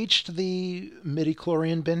we reached the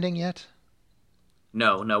midi-chlorian bending yet?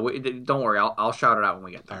 No, don't worry. I'll shout it out when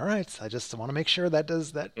we get there. All right. I just want to make sure that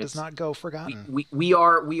does not go forgotten. We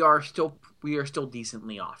are still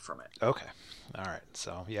decently off from it. Okay. All right.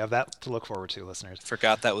 So you have that to look forward to, listeners.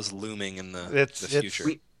 Forgot that was looming in the future.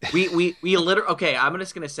 We literally. Okay, I'm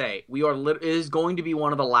just gonna say it is going to be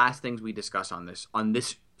one of the last things we discuss on this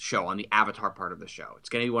show, on the Avatar part of the show. It's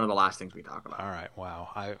going to be one of the last things we talk about. All right. Wow.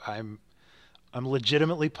 I'm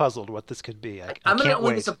legitimately puzzled what this could be. I'm going to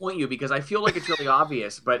only disappoint you because I feel like it's really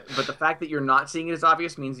obvious, but the fact that you're not seeing it as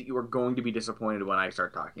obvious means that you are going to be disappointed when I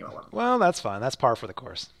start talking about it. Well, that's fine. That's par for the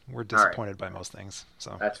course. We're disappointed by most things.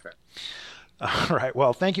 So that's fair. All right.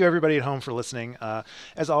 Well, thank you everybody at home for listening.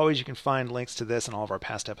 As always, you can find links to this and all of our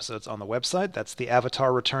past episodes on the website. That's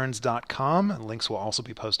theavatarreturns.com. Links will also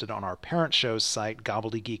be posted on our parent show's site,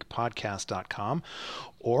 gobbledygeekpodcast.com.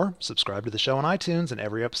 Or subscribe to the show on iTunes, and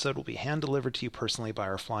every episode will be hand-delivered to you personally by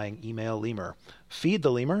our flying email lemur. Feed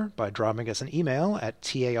the lemur by dropping us an email at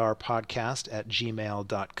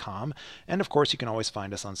tarpodcast@gmail.com. And, of course, you can always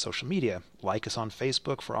find us on social media. Like us on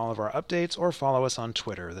Facebook for all of our updates, or follow us on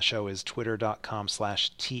Twitter. The show is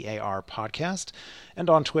twitter.com/tarpodcast. And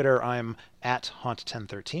on Twitter, I'm at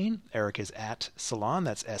Haunt1013. Eric is at Salon,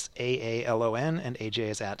 that's SAALON, and AJ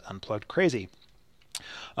is at UnpluggedCrazy.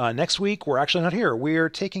 Next week, we're actually not here. We're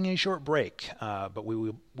taking a short break, but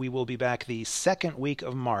we will be back the second week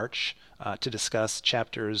of March to discuss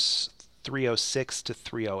chapters 306 to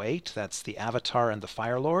 308. That's the Avatar and the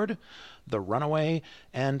Fire Lord, the Runaway,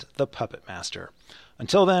 and the Puppet Master.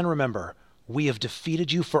 Until then, remember, we have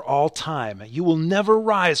defeated you for all time. You will never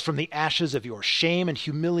rise from the ashes of your shame and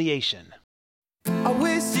humiliation. I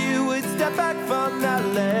wish you would step back from that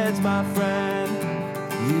ledge, my friend.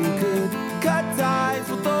 You could cut ties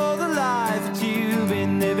with all the lies that you've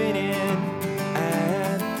been living in.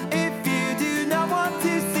 And if you do not want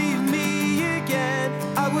to see me again,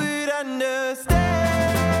 I would understand.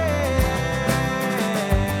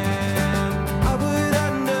 I would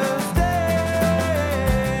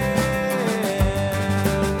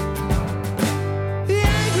understand. The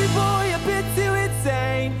angry boy, a bit too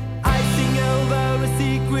insane, icing over a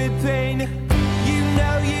secret pain. You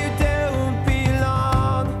know you